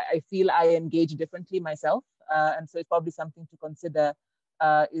doing, I feel I engage differently myself. And so it's probably something to consider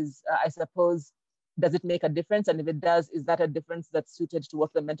I suppose, does it make a difference? And if it does, is that a difference that's suited to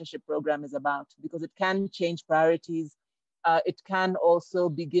what the mentorship program is about? Because it can change priorities. It can also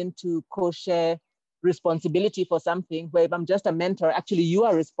begin to co-share responsibility for something where if I'm just a mentor, actually you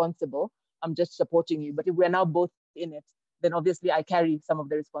are responsible, I'm just supporting you. But if we're now both in it, then obviously I carry some of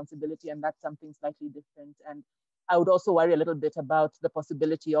the responsibility, and that's something slightly different. And I would also worry a little bit about the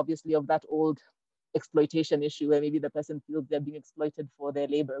possibility, obviously, of that old exploitation issue where maybe the person feels they're being exploited for their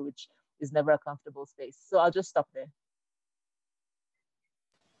labor, which is never a comfortable space. So I'll just stop there.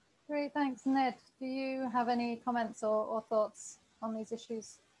 Great, thanks. Ned, do you have any comments or thoughts on these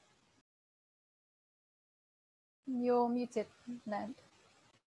issues? You're muted, Ned.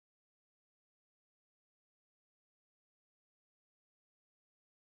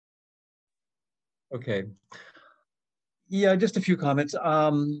 Okay. Yeah, just a few comments.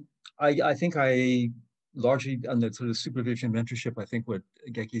 I think I largely on the sort of supervision mentorship, I think what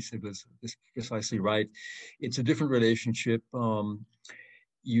Geki said was precisely right. It's a different relationship.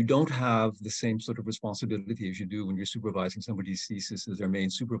 You don't have the same sort of responsibility as you do when you're supervising somebody's thesis as their main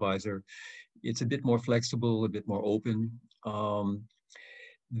supervisor. It's a bit more flexible, a bit more open.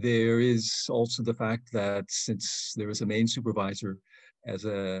 There is also the fact that since there is a main supervisor, as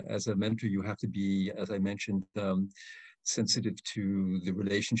a mentor, you have to be, as I mentioned, sensitive to the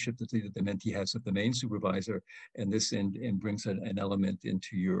relationship that the mentee has with the main supervisor, and this and brings an element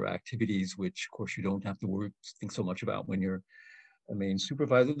into your activities, which of course you don't have to think so much about when you're a main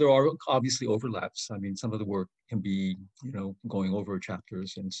supervisor. There are obviously overlaps. I mean, some of the work can be, going over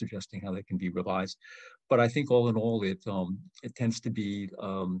chapters and suggesting how they can be revised. But I think all in all, it tends to be,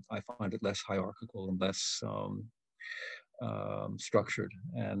 I find it less hierarchical and less structured,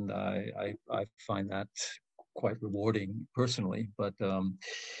 and I find that quite rewarding personally. But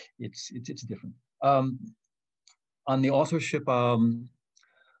it's different. On the authorship,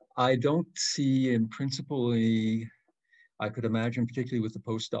 I don't see in principle I could imagine, particularly with the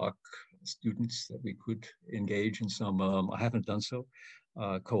postdoc students, that we could engage in some, I haven't done so,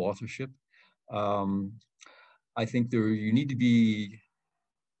 co-authorship. I think there need to be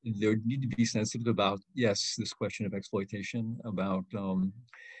sensitive about, yes, this question of exploitation, about,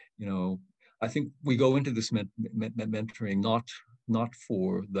 I think we go into this mentoring not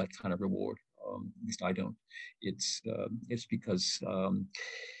for that kind of reward. At least I don't. It's because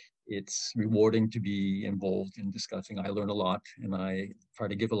it's rewarding to be involved in discussing. I learn a lot and I try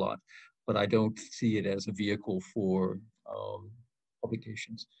to give a lot, but I don't see it as a vehicle for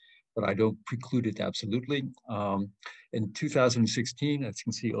publications. But I don't preclude it absolutely. In 2016, as you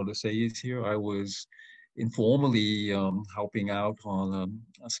can see, Olusei is here. I was informally helping out on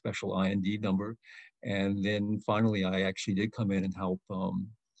a special IND number. And then finally, I actually did come in and help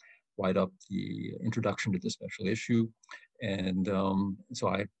write up the introduction to the special issue. And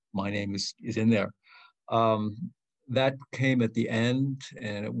so my name is in there. That came at the end,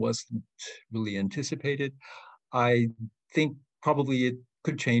 and it wasn't really anticipated. I think probably it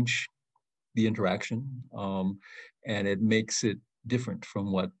could change the interaction, and it makes it different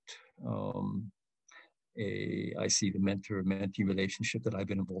from what I see the mentor-mentee relationship that I've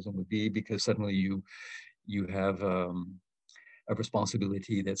been involved in would be, because suddenly you have a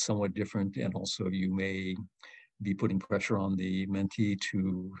responsibility that's somewhat different, and also you may be putting pressure on the mentee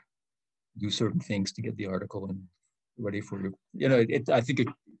to do certain things to get the article and ready for you. I think it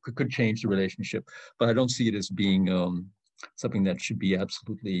could change the relationship, but I don't see it as being something that should be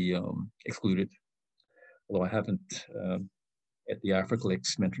absolutely excluded. Although I haven't, at the Africa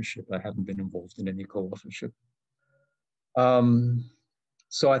Licks mentorship, I haven't been involved in any co-authorship.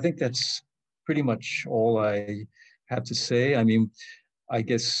 So I think that's pretty much all I have to say. I mean, I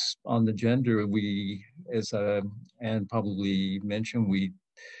guess on the gender, we, as Anne probably mentioned, we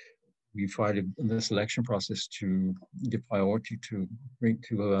tried in the selection process to give priority to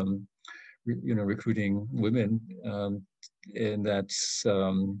recruiting women, and that's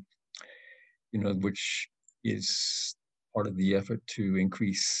which is part of the effort to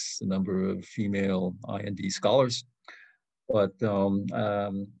increase the number of female I&D scholars. But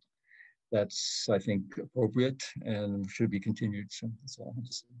that's, I think, appropriate and should be continued. So that's all I have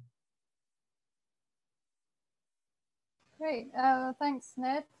to say. Great. Thanks,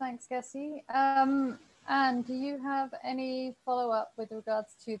 Ned. Thanks, Gessie. Anne, do you have any follow-up with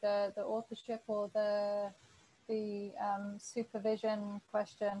regards to the authorship or the supervision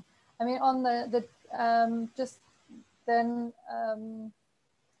question? I mean, on the just then,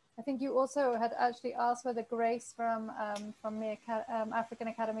 I think you also had actually asked whether Grace from the African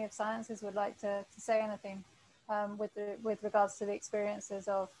Academy of Sciences would like to say anything with regards to the experiences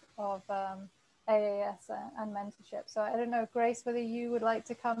of AAS and mentorship. So I don't know, Grace, whether you would like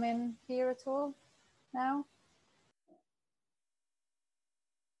to come in here at all now?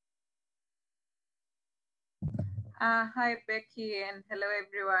 Hi, Becky, and hello,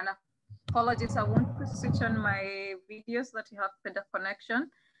 everyone. Apologies, I won't switch on my video so that you have better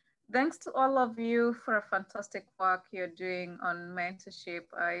connection. Thanks to all of you for a fantastic work you're doing on mentorship.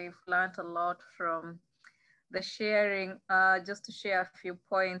 I've learned a lot from the sharing. Just to share a few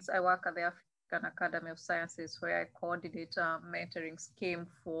points, I work at the African Academy of Sciences, where I coordinate a mentoring scheme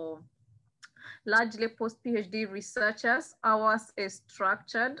for largely post-PhD researchers. Ours is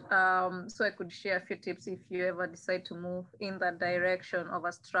structured, so I could share a few tips if you ever decide to move in that direction of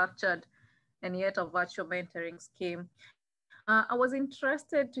a structured and yet a virtual mentoring scheme. I was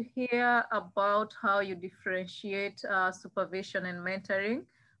interested to hear about how you differentiate supervision and mentoring.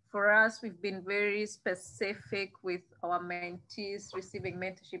 For us, we've been very specific with our mentees receiving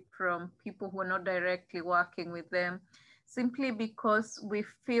mentorship from people who are not directly working with them, simply because we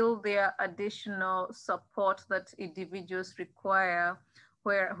feel there are additional support that individuals require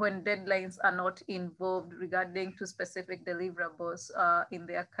when deadlines are not involved regarding to specific deliverables in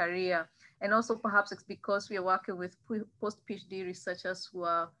their career. And also perhaps it's because we are working with post-PhD researchers who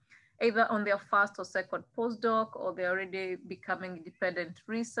are either on their first or second postdoc, or they're already becoming independent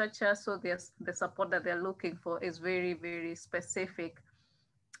researchers. So the support that they're looking for is very, very specific.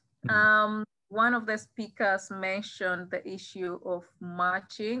 One of the speakers mentioned the issue of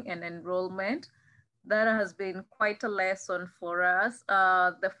matching and enrollment. That has been quite a lesson for us.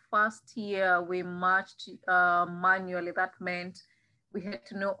 The first year we matched manually. That meant we had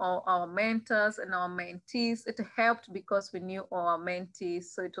to know all our mentors and our mentees. It helped because we knew our mentees,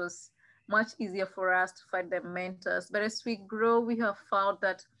 so it was much easier for us to find the mentors. But as we grow, we have found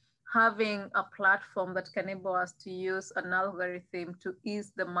that having a platform that can enable us to use an algorithm to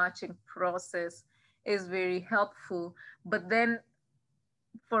ease the matching process is very helpful. But then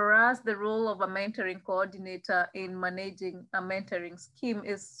for us, the role of a mentoring coordinator in managing a mentoring scheme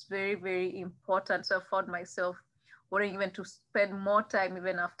is very, very important. So I found myself wanting even to spend more time,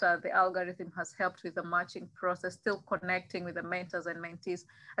 even after the algorithm has helped with the matching process, still connecting with the mentors and mentees.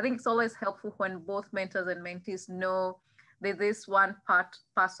 I think it's always helpful when both mentors and mentees know there's this one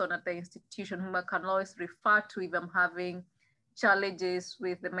person at the institution whom I can always refer to if I'm having challenges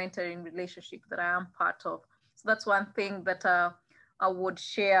with the mentoring relationship that I am part of. So that's one thing that I would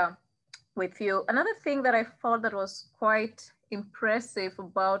share with you. Another thing that I found that was quite impressive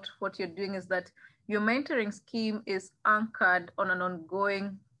about what you're doing is that your mentoring scheme is anchored on an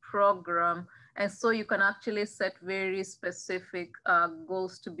ongoing program. And so you can actually set very specific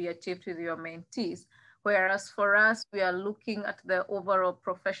goals to be achieved with your mentees. Whereas for us, we are looking at the overall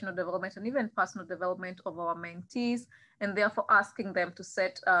professional development and even personal development of our mentees, and therefore asking them to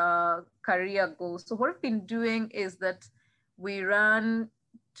set career goals. So what we've been doing is that we run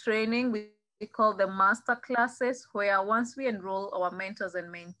training, we call them master classes, where once we enroll our mentors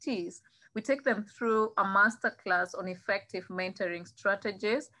and mentees, we take them through a master class on effective mentoring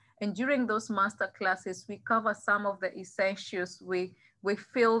strategies. And during those master classes, we cover some of the essentials we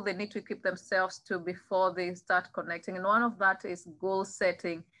feel they need to equip themselves to before they start connecting. And one of that is goal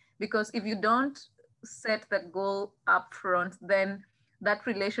setting, because if you don't set the goal up front, then that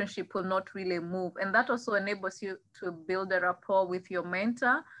relationship will not really move. And that also enables you to build a rapport with your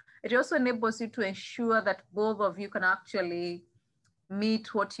mentor. It also enables you to ensure that both of you can actually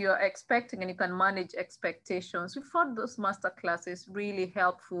meet what you're expecting and you can manage expectations. We found those master classes really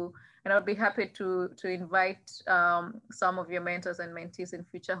helpful, and I'll be happy to invite some of your mentors and mentees in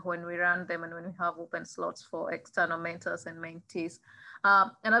future when we run them and when we have open slots for external mentors and mentees.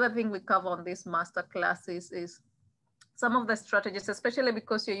 Another thing we cover on these master classes is some of the strategies, especially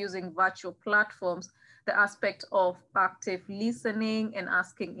because you're using virtual platforms, the aspect of active listening and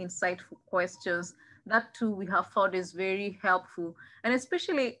asking insightful questions, that too we have found is very helpful. And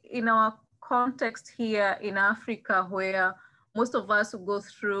especially in our context here in Africa, where most of us who go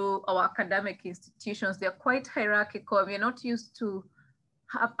through our academic institutions, they're quite hierarchical. We're not used to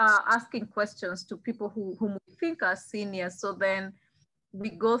asking questions to people whom we think are seniors. So then we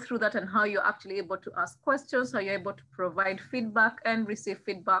go through that and how you're actually able to ask questions, how you're able to provide feedback and receive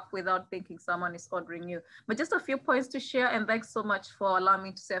feedback without thinking someone is ordering you. But just a few points to share, and thanks so much for allowing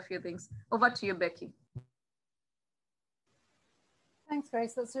me to say a few things. Over to you, Becky. Thanks,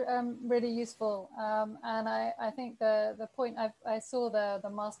 Grace. That's really useful. And I think the point I saw the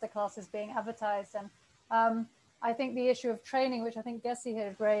masterclasses being advertised, and I think the issue of training, which I think Gessie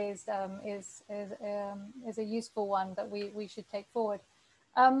had raised, is a useful one that we should take forward.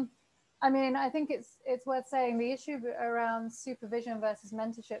 I mean, I think it's worth saying the issue around supervision versus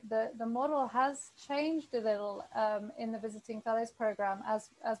mentorship, the model has changed a little in the Visiting Fellows program as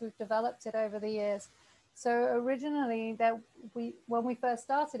we've developed it over the years. So originally, when we first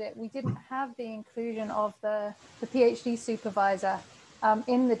started it, we didn't have the inclusion of the PhD supervisor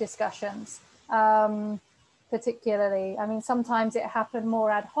in the discussions, particularly. I mean, sometimes it happened more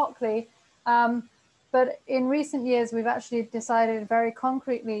ad hocly, but in recent years, we've actually decided very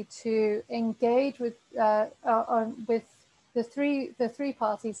concretely to engage with the three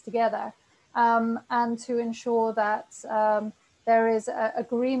parties together, and to ensure that there is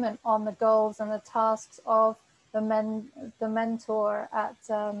agreement on the goals and the tasks of the mentor at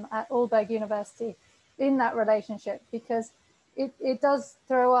Aalborg University in that relationship, because it does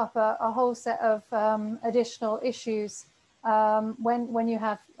throw up a whole set of additional issues when you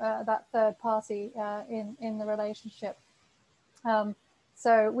have that third party in the relationship.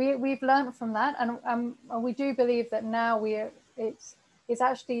 So we've learned from that, and we do believe that now it's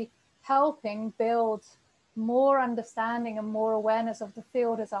actually helping build more understanding and more awareness of the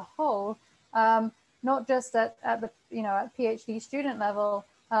field as a whole, not just at the at PhD student level,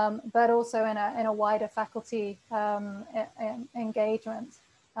 but also in a wider faculty engagement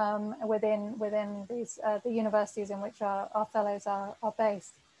within these the universities in which our fellows are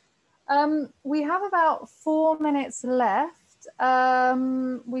based. We have about 4 minutes left.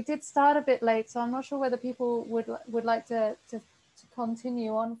 We did start a bit late, so I'm not sure whether people would like to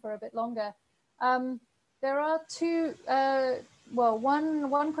continue on for a bit longer. There are two. Well,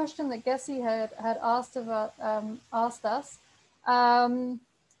 one question that Gessie had asked us,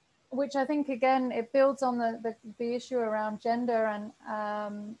 which I think again it builds on the issue around gender and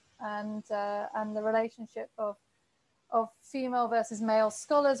the relationship of female versus male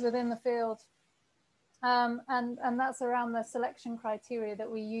scholars within the field, and that's around the selection criteria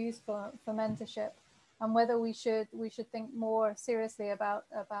that we use for mentorship, and whether we should think more seriously about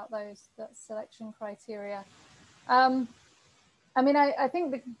that selection criteria. I mean, I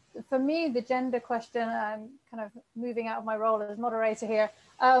think for me, the gender question, I'm kind of moving out of my role as moderator here,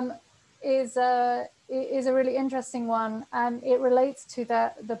 is a really interesting one, and it relates to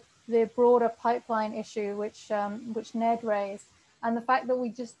the broader pipeline issue which Ned raised, and the fact that we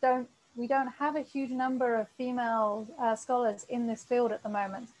don't have a huge number of female scholars in this field at the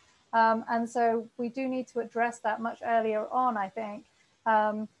moment. And so we do need to address that much earlier on, I think,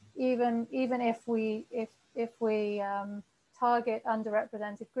 even if we target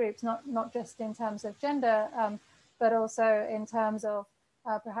underrepresented groups, not just in terms of gender, but also in terms of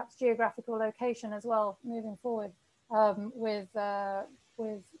perhaps geographical location as well, moving forward with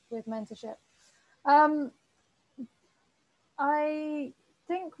mentorship. I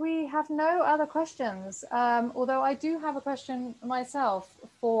think we have no other questions, although I do have a question myself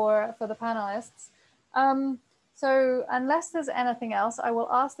for the panelists. So unless there's anything else, I will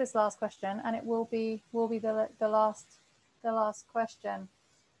ask this last question, and it will be the last question.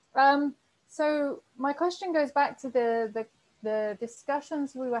 So my question goes back to the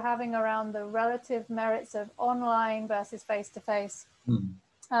discussions we were having around the relative merits of online versus face-to-face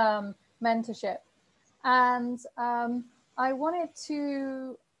mentorship, and I wanted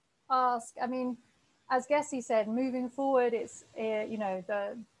to ask, I mean, as Gessie said, moving forward, it's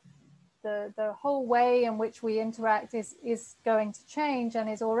the whole way in which we interact is going to change and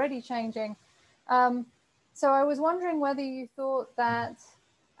is already changing. So I was wondering whether you thought that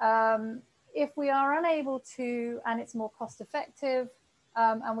if we are unable to, and it's more cost effective,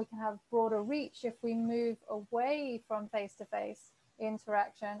 and we can have broader reach if we move away from face-to-face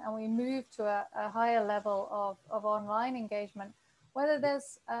interaction and we move to a higher level of online engagement, whether there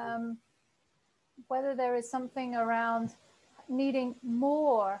is something around needing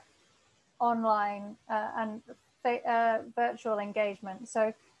more online and virtual engagement.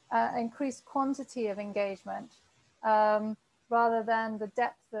 So increased quantity of engagement rather than the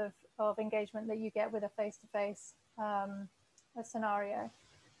depth of engagement that you get with a face-to-face scenario.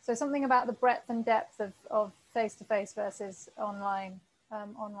 So something about the breadth and depth of face-to-face versus online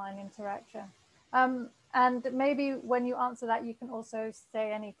interaction. And maybe when you answer that, you can also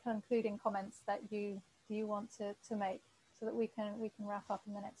say any concluding comments that you want to make, so that we can wrap up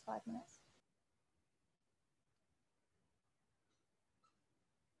in the next 5 minutes.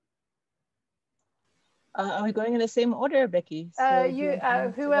 Are we going in the same order, Becky?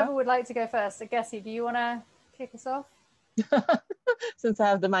 So whoever would like to go first. So Gessie, do you want to kick us off? Since I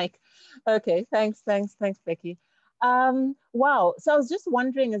have the mic. Okay, thanks, Becky. Wow, so I was just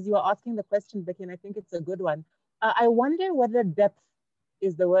wondering as you were asking the question, Becky, and I think it's a good one. I wonder whether depth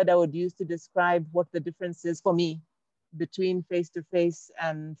is the word I would use to describe what the difference is for me between face-to-face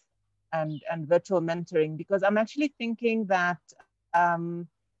and virtual mentoring, because I'm actually thinking that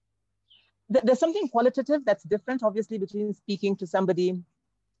there's something qualitative that's different, obviously, between speaking to somebody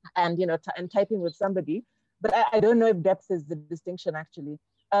and and typing with somebody. But I don't know if depth is the distinction, actually.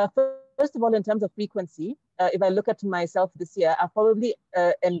 First of all, in terms of frequency, if I look at myself this year, I've probably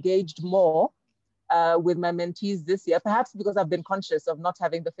engaged more with my mentees this year, perhaps because I've been conscious of not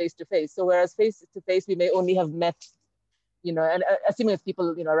having the face-to-face. So whereas face-to-face, we may only have met, and assuming it's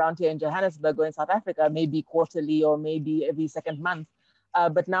people, around here in Johannesburg or in South Africa, maybe quarterly or maybe every second month.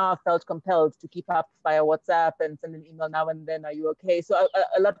 But now I've felt compelled to keep up via WhatsApp and send an email now and then, are you okay? So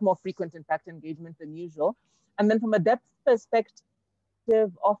a lot more frequent, in fact, engagement than usual. And then from a depth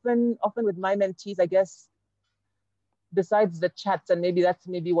perspective, often with my mentees, I guess, besides the chats, and maybe that's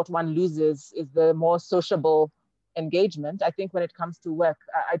what one loses, is the more sociable engagement. I think when it comes to work,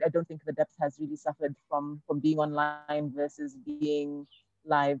 I don't think the depth has really suffered from being online versus being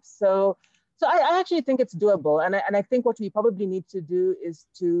live. So I actually think it's doable. And I think what we probably need to do is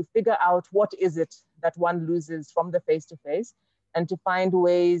to figure out what is it that one loses from the face-to-face, and to find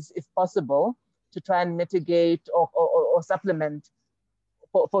ways, if possible, to try and mitigate or supplement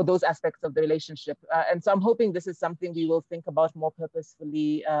for those aspects of the relationship. And so I'm hoping this is something we will think about more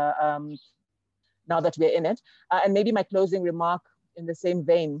purposefully now that we're in it. And maybe my closing remark in the same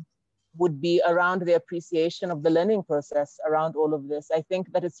vein would be around the appreciation of the learning process around all of this. I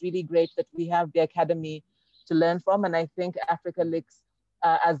think that it's really great that we have the academy to learn from. And I think Africa Licks,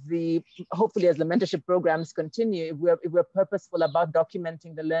 hopefully as the mentorship programs continue, if we're purposeful about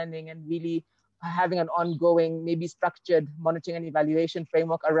documenting the learning and really having an ongoing, maybe structured monitoring and evaluation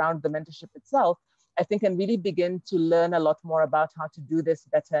framework around the mentorship itself, I think can really begin to learn a lot more about how to do this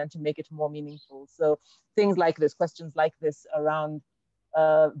better and to make it more meaningful. So things like this, questions like this around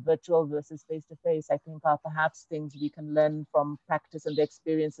virtual versus face-to-face, I think are perhaps things we can learn from practice and the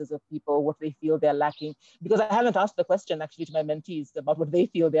experiences of people, what they feel they're lacking. Because I haven't asked the question actually to my mentees about what they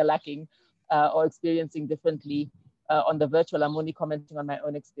feel they're lacking or experiencing differently on the virtual. I'm only commenting on my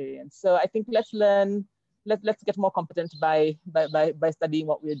own experience. So I think let's learn, let's get more competent by studying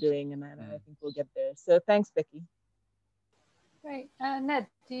what we're doing, and I think we'll get there. So thanks, Becky. Great. Ned,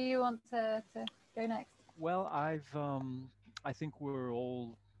 do you want to go next? Well, I think we're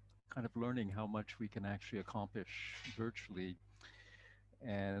all kind of learning how much we can actually accomplish virtually.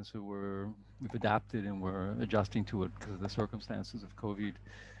 And so we've adapted and we're adjusting to it because of the circumstances of COVID.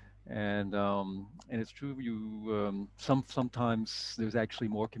 And it's true, sometimes there's actually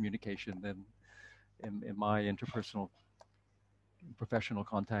more communication than in my interpersonal professional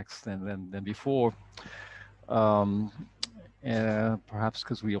context than before. And perhaps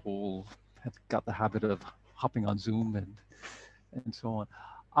because we all have got the habit of hopping on Zoom and so on.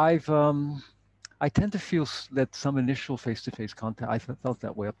 I tend to feel that some initial face-to-face contact, I felt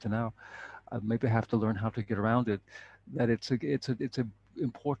that way up to now. Maybe I have to learn how to get around it. That it's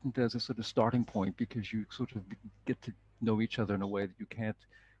important as a sort of starting point, because you sort of get to know each other in a way that you can't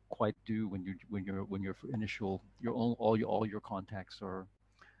quite do when all your contacts are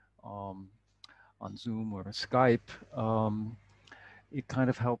on Zoom or Skype. It kind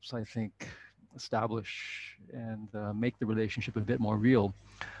of helps, I think, establish and make the relationship a bit more real.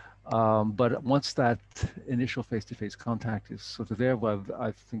 But once that initial face-to-face contact is sort of there, well,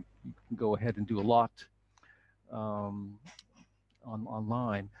 I think you can go ahead and do a lot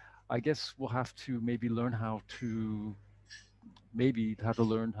online. I guess we'll have to maybe learn how to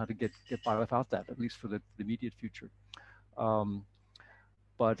learn how to get by without that, at least for the immediate future.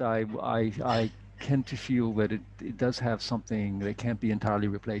 But I tend to feel that it does have something that can't be entirely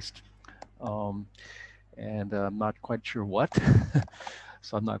replaced. And I'm not quite sure what.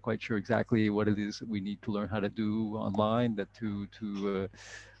 So I'm not quite sure exactly what it is that we need to learn how to do online.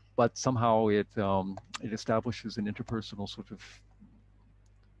 but somehow it establishes an interpersonal sort of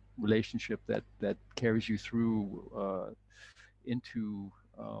relationship that carries you through into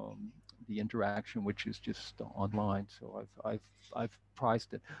the interaction, which is just online. So I've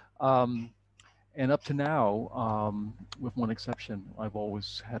prized it. And up to now, with one exception, I've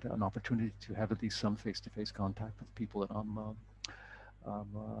always had an opportunity to have at least some face-to-face contact with people that I'm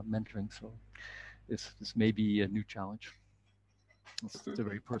mentoring. So this may be a new challenge. It's a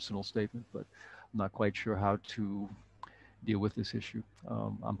very personal statement, but I'm not quite sure how to deal with this issue.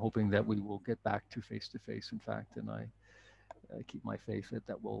 I'm hoping that we will get back to face-to-face, in fact, and I keep my faith that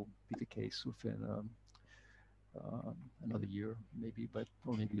that will be the case within another year, maybe,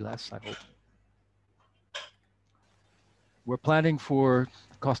 or maybe less, I hope. We're planning for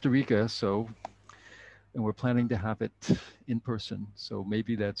Costa Rica, and we're planning to have it in person. So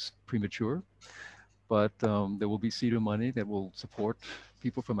maybe that's premature, but there will be seed money that will support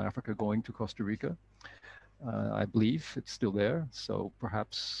people from Africa going to Costa Rica. I believe it's still there. So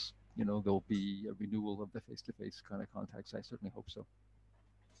perhaps, there'll be a renewal of the face-to-face kind of contacts. I certainly hope so.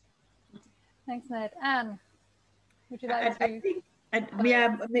 Thanks, Ned. Anne, would you like to? I think,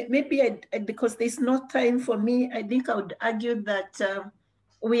 yeah, maybe because there's no time for me, I think I would argue that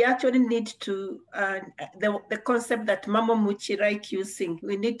we actually need to, the concept that Mama Muchi like using,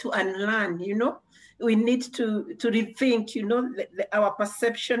 we need to unlearn, we need to rethink, our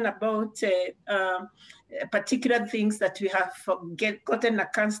perception about particular things that we have gotten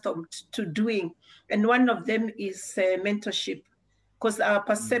accustomed to doing. And one of them is mentorship. Because our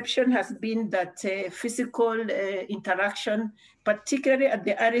perception has been that physical interaction, particularly at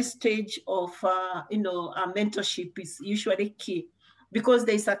the early stage of, mentorship, is usually key. Because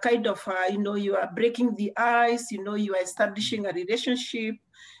there's a kind of, you are breaking the ice, you are establishing a relationship.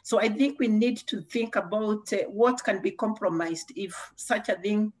 So I think we need to think about what can be compromised if such a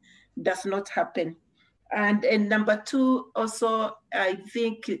thing does not happen. And number two, also, I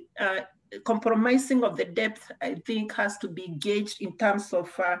think compromising of the depth, I think, has to be gauged in terms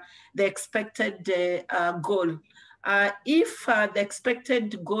of the expected goal. If the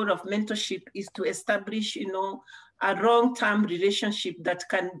expected goal of mentorship is to establish, a long-term relationship that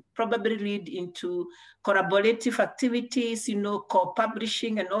can probably lead into collaborative activities,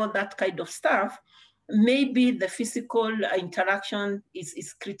 co-publishing and all that kind of stuff, maybe the physical interaction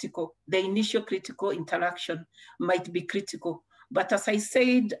is critical. The initial critical interaction might be critical. But as I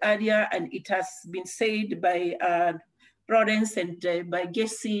said earlier, and it has been said by Florence and by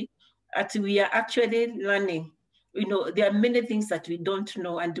Jesse, that we are actually learning. There are many things that we don't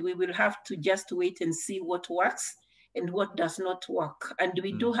know, and we will have to just wait and see what works and what does not work. And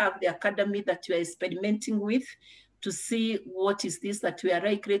we do have the academy that we are experimenting with to see what is this that we are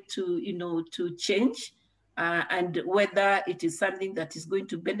likely to, to change. And whether it is something that is going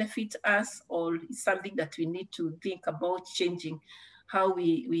to benefit us or something that we need to think about changing how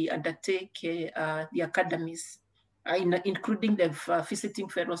we undertake the academies, including the Visiting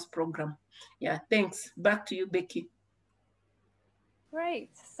Fellows program. Yeah, thanks. Back to you, Becky. Great.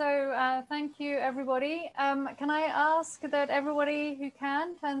 So thank you, everybody. Can I ask that everybody who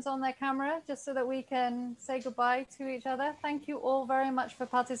can turns on their camera just so that we can say goodbye to each other? Thank you all very much for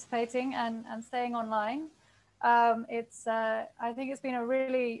participating and staying online. I think it's been a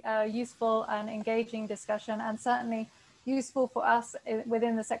really useful and engaging discussion, and certainly useful for us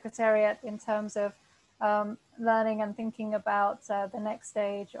within the Secretariat in terms of learning and thinking about the next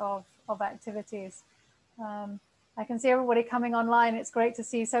stage of activities. I can see everybody coming online. It's great to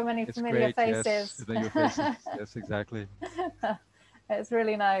see so many familiar faces. Yes, familiar faces. Yes, exactly. It's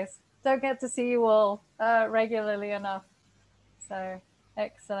really nice. Don't get to see you all regularly enough. So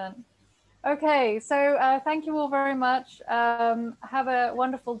excellent. Okay, so thank you all very much. Have a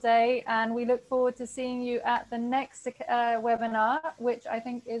wonderful day, and we look forward to seeing you at the next webinar, which I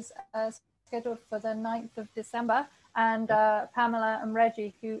think is scheduled for the 9th of December. And Pamela and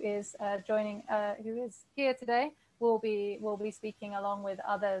Reggie, who is who is here today, will be speaking along with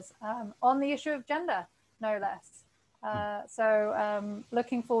others on the issue of gender, no less. So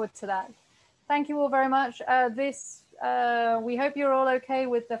looking forward to that. Thank you all very much. We hope you're all okay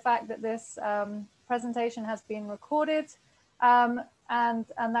with the fact that this presentation has been recorded, and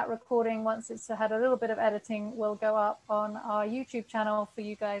that recording, once it's had a little bit of editing, will go up on our YouTube channel for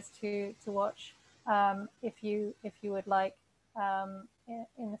you guys to watch if you would like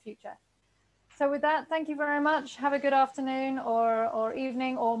in the future. So with that, thank you very much. Have a good afternoon or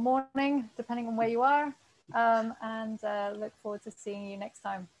evening or morning, depending on where you are, and look forward to seeing you next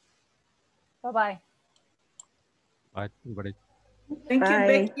time. Bye-bye. Bye, everybody. Thank you,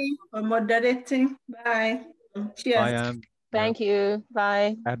 Becky, for moderating. Bye. Cheers. Bye, Anne. Thank you.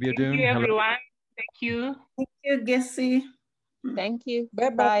 Bye. Thank Abiodun, you, hello. everyone. Thank you. Thank you, Gessie. Thank you.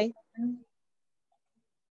 Bye-bye. Bye.